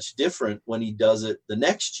very much different when he does it the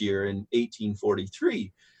next year in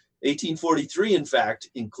 1843. 1843, in fact,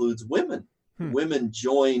 includes women. Women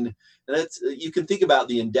join, and that's, you can think about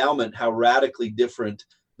the endowment, how radically different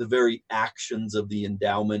the very actions of the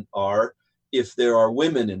endowment are if there are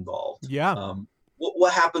women involved. Yeah.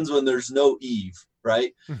 What happens when there's no Eve,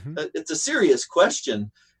 right? Mm-hmm. It's a serious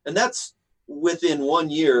question, and that's within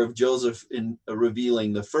 1 year of Joseph in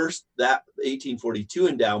revealing that 1842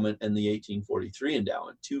 endowment and the 1843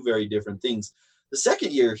 endowment, two very different things. The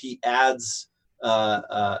second year, he adds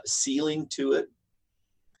sealing to it.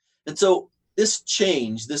 And so this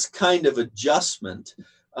change, this kind of adjustment,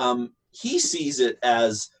 he sees it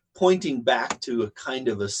as pointing back to a kind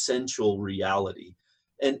of essential reality.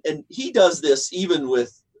 And he does this even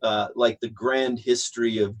with like the grand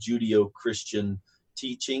history of Judeo-Christian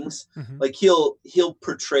teachings. Mm-hmm. Like he'll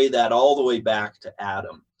portray that all the way back to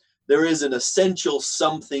Adam. There is an essential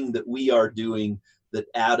something that we are doing that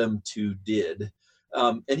Adam too did.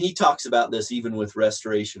 And he talks about this even with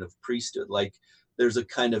restoration of priesthood. Like there's a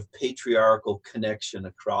kind of patriarchal connection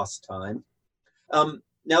across time.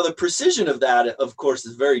 Now the precision of that, of course,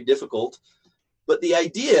 is very difficult, but the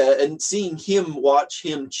idea and watch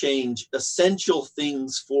him change essential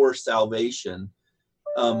things for salvation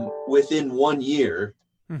within 1 year,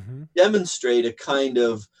 mm-hmm. demonstrate a kind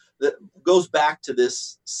of, that goes back to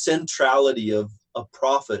this centrality of a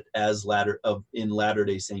prophet in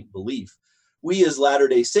Latter-day Saint belief. We as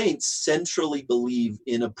Latter-day Saints centrally believe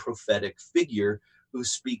in a prophetic figure who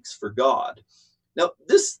speaks for God. Now,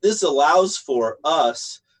 this allows for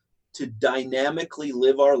us to dynamically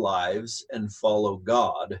live our lives and follow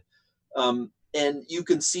God. And you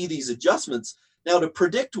can see these adjustments. Now, to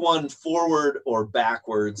predict one forward or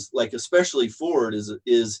backwards, like especially forward,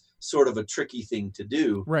 is sort of a tricky thing to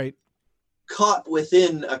do. Right. Caught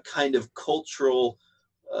within a kind of cultural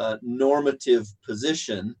normative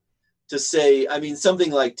position, to say, I mean,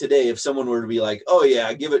 something like today, if someone were to be like, oh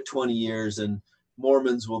yeah, give it 20 years and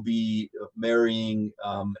Mormons will be marrying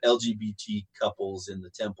LGBT couples in the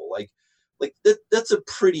temple. Like that's a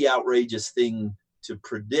pretty outrageous thing to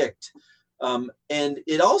predict. And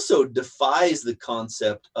it also defies the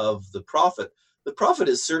concept of the prophet. The prophet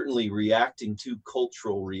is certainly reacting to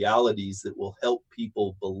cultural realities that will help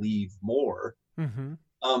people believe more. Mm-hmm.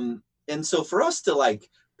 And so for us to like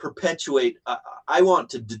perpetuate, I want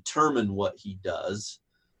to determine what he does,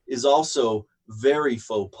 is also very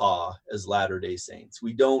faux pas as Latter-day Saints.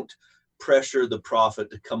 We don't pressure the prophet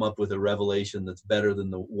to come up with a revelation that's better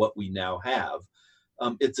than what we now have.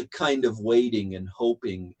 It's a kind of waiting and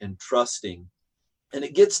hoping and trusting. And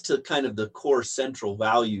it gets to kind of the core central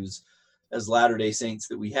values as Latter-day Saints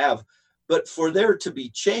that we have. But for there to be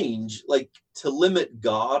change, like to limit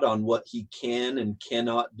God on what he can and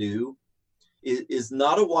cannot do is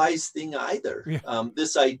not a wise thing either. Yeah.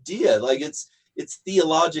 This idea, like it's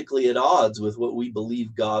theologically at odds with what we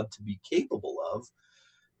believe God to be capable of.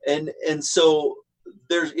 And so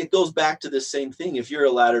it goes back to the same thing. If you're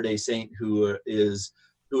a Latter-day Saint who is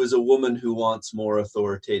a woman who wants more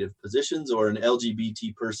authoritative positions, or an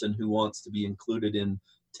LGBT person who wants to be included in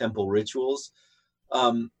temple rituals,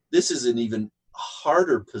 this is an even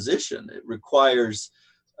harder position. It requires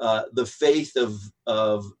the faith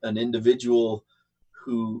of an individual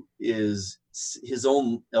who is his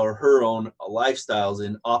own or her own lifestyles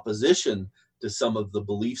in opposition to some of the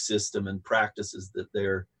belief system and practices that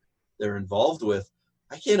they're involved with.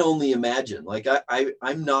 I can only imagine. Like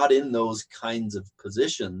I'm not in those kinds of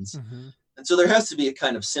positions. Mm-hmm. And so there has to be a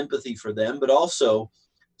kind of sympathy for them, but also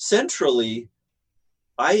centrally,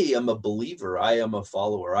 I am a believer. I am a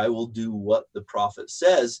follower. I will do what the prophet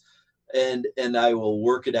says, and I will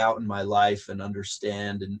work it out in my life and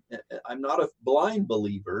understand. And I'm not a blind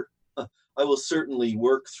believer. I will certainly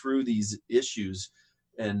work through these issues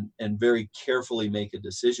and very carefully make a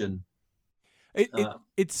decision.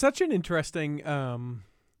 It's such an interesting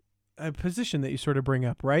position that you sort of bring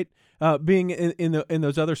up, right? Being in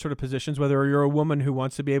those other sort of positions, whether you're a woman who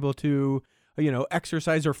wants to be able to,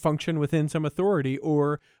 exercise or function within some authority,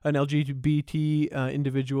 or an LGBT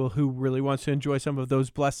individual who really wants to enjoy some of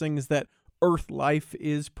those blessings that earth life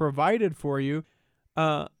is provided for you,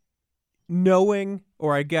 knowing,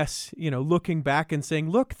 or I guess, looking back and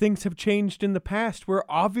saying, look, things have changed in the past. We're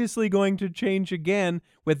obviously going to change again,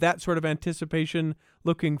 with that sort of anticipation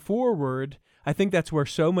looking forward. I think that's where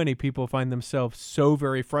so many people find themselves so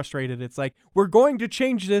very frustrated. It's like, we're going to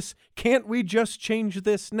change this. Can't we just change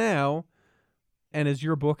this now? And as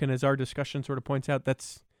your book and as our discussion sort of points out,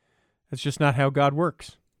 that's just not how God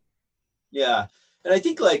works. Yeah. And I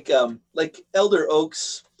think like Elder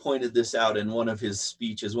Oaks pointed this out in one of his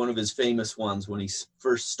speeches, one of his famous ones, when he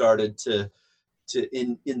first started to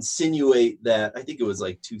insinuate that, I think it was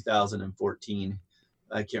like 2014.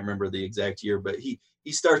 I can't remember the exact year, but he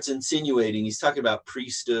starts insinuating, he's talking about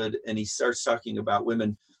priesthood, and he starts talking about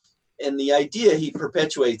women. And the idea he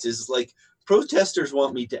perpetuates is like, protesters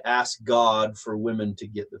want me to ask God for women to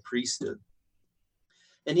get the priesthood.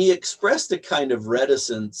 And he expressed a kind of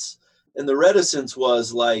reticence. And the reticence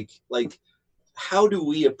was like, how do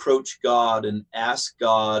we approach God and ask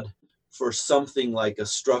God for something like a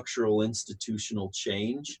structural institutional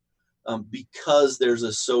change, because there's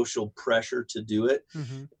a social pressure to do it?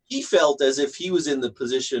 Mm-hmm. He felt as if he was in the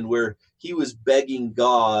position where he was begging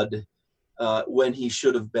God when he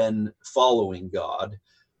should have been following God.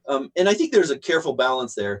 And I think there's a careful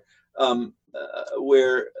balance there,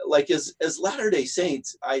 where, like, as Latter-day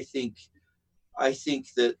Saints, I think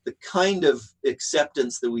that the kind of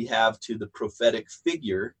acceptance that we have to the prophetic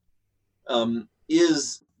figure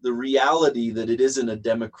is the reality that it isn't a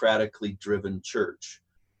democratically driven church.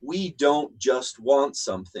 We don't just want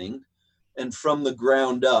something and from the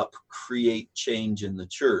ground up create change in the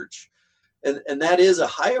church. And that is a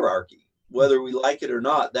hierarchy, whether we like it or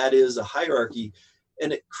not. That is a hierarchy.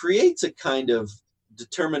 And it creates a kind of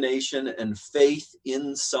determination and faith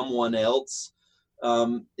in someone else.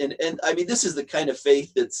 And I mean, this is the kind of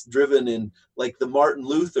faith that's driven in like the Martin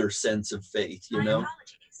Luther sense of faith,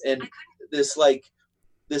 and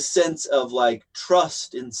this sense of like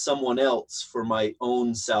trust in someone else for my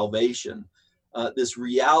own salvation, this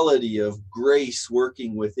reality of grace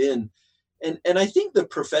working within. And I think the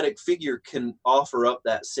prophetic figure can offer up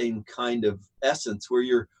that same kind of essence where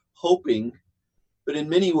you're hoping, but in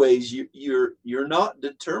many ways you're not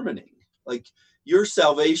determining. Like, your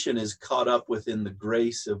salvation is caught up within the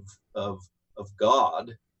grace of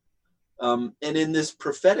God. And in this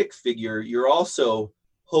prophetic figure, you're also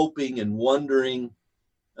hoping and wondering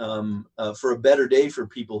for a better day for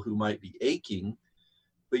people who might be aching.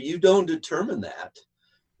 but you don't determine that.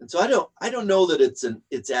 And so I don't know that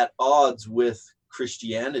it's at odds with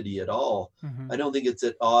Christianity at all. Mm-hmm. I don't think it's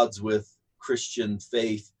at odds with Christian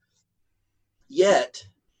faith. Yet,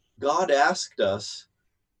 God asked us,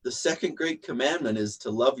 the second great commandment is to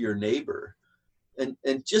love your neighbor.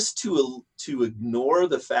 And just to ignore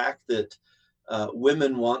the fact that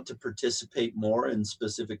women want to participate more in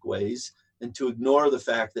specific ways, and to ignore the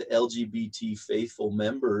fact that LGBT faithful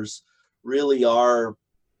members really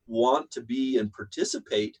want to be and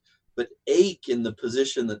participate, but ache in the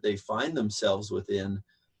position that they find themselves within,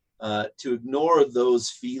 to ignore those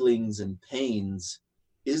feelings and pains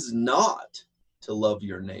is not to love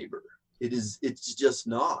your neighbor. It's just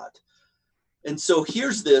not. And so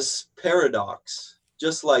here's this paradox,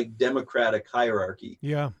 just like democratic hierarchy.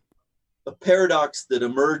 Yeah. A paradox that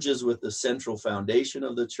emerges with the central foundation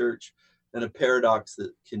of the church, and a paradox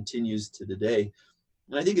that continues to today.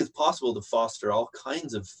 And I think it's possible to foster all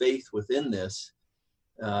kinds of faith within this,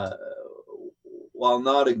 while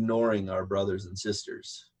not ignoring our brothers and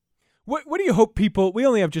sisters. What do you hope people, we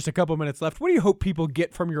only have just a couple minutes left, what do you hope people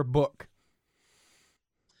get from your book?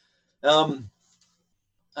 I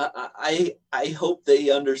hope they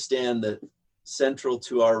understand that central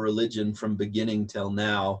to our religion from beginning till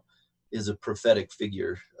now is a prophetic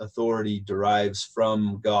figure. Authority derives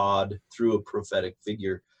from God through a prophetic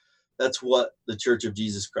figure. That's what the Church of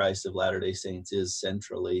Jesus Christ of Latter-day Saints is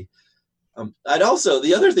centrally. I'd also,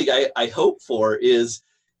 the other thing I hope for is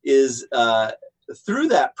through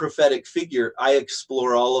that prophetic figure, I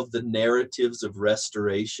explore all of the narratives of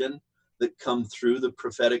restoration that come through the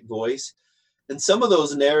prophetic voice. And some of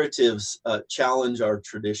those narratives challenge our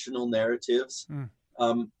traditional narratives.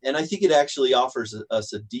 And I think it actually offers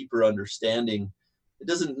us a deeper understanding. It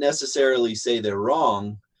doesn't necessarily say they're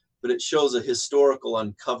wrong, but it shows a historical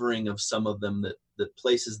uncovering of some of them that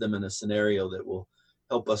places them in a scenario that will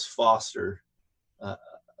help us foster a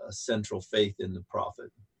central faith in the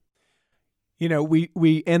prophet. You know,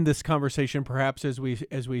 we end this conversation perhaps as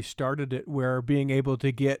we started it, where being able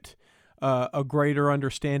to get a greater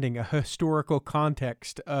understanding, a historical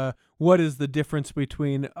context. What is the difference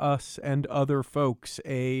between us and other folks?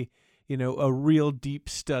 A real deep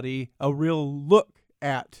study, a real look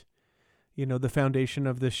at, the foundation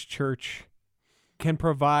of this church can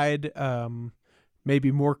provide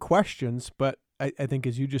maybe more questions, but I think,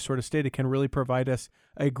 as you just sort of stated, can really provide us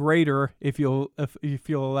a greater, if you'll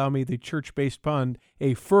allow me the church-based pun,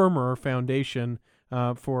 a firmer foundation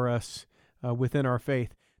for us within our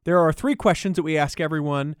faith. There are 3 questions that we ask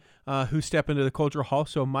everyone who step into the Cultural Hall.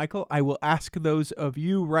 So, Michael, I will ask those of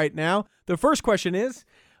you right now. The first question is,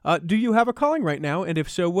 do you have a calling right now? And if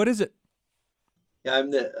so, what is it? Yeah,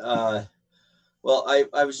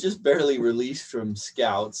 I was just barely released from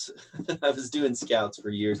Scouts. I was doing Scouts for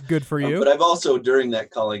years. Good for you. But I've also, during that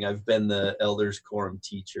calling, I've been the Elders Quorum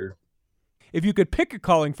teacher. If you could pick a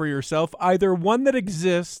calling for yourself, either one that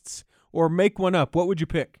exists or make one up, what would you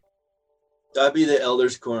pick? I'd be the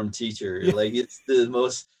Elders Quorum teacher. Yeah. Like,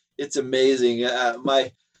 it's amazing.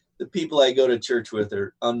 The people I go to church with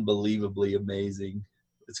are unbelievably amazing.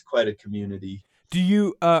 It's quite a community.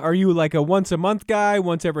 Are you like a once a month guy,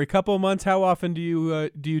 once every couple of months? How often do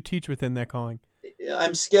you teach within that calling?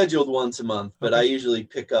 I'm scheduled once a month, but okay. I usually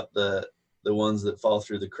pick up the ones that fall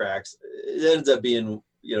through the cracks. It ends up being,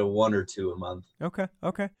 1 or 2 a month. Okay.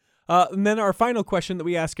 And then our final question that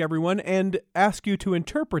we ask everyone, and ask you to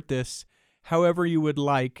interpret this however you would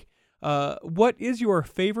like. What is your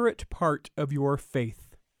favorite part of your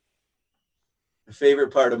faith? My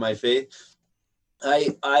favorite part of my faith?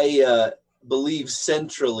 I believe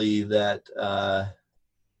centrally that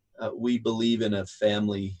we believe in a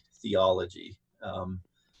family theology.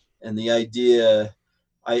 And the idea,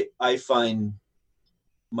 I find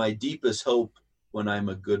my deepest hope when I'm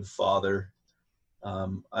a good father.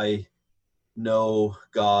 I know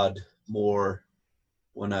God more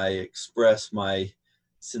when I express my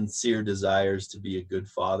sincere desires to be a good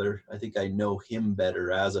father. I think I know him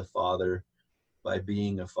better as a father by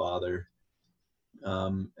being a father.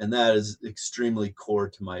 And that is extremely core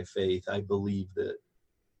to my faith. I believe that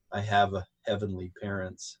I have heavenly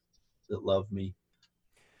parents that love me.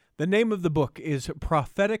 The name of the book is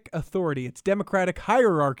Prophetic Authority. It's Democratic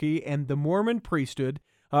Hierarchy and the Mormon Priesthood.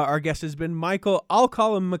 Our guest has been Michael. I'll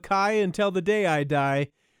call him MacKay until the day I die.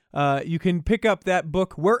 You can pick up that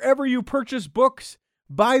book wherever you purchase books.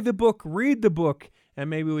 Buy the book, read the book, and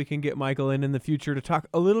maybe we can get Michael in the future to talk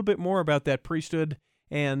a little bit more about that priesthood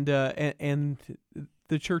and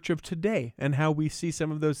the church of today, and how we see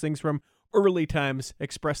some of those things from early times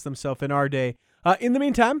express themselves in our day. In the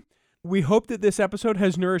meantime, We hope that this episode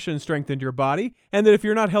has nourished and strengthened your body, and that if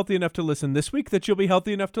you're not healthy enough to listen this week, that you'll be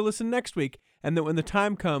healthy enough to listen next week, and that when the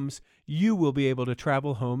time comes, you will be able to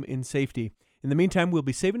travel home in safety. In the meantime, we'll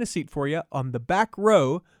be saving a seat for you on the back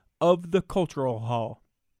row of the Cultural Hall.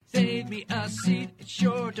 Save me a seat, it's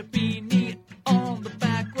sure to be neat on the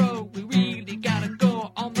back row. We really gotta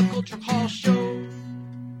go on the Cultural Hall show.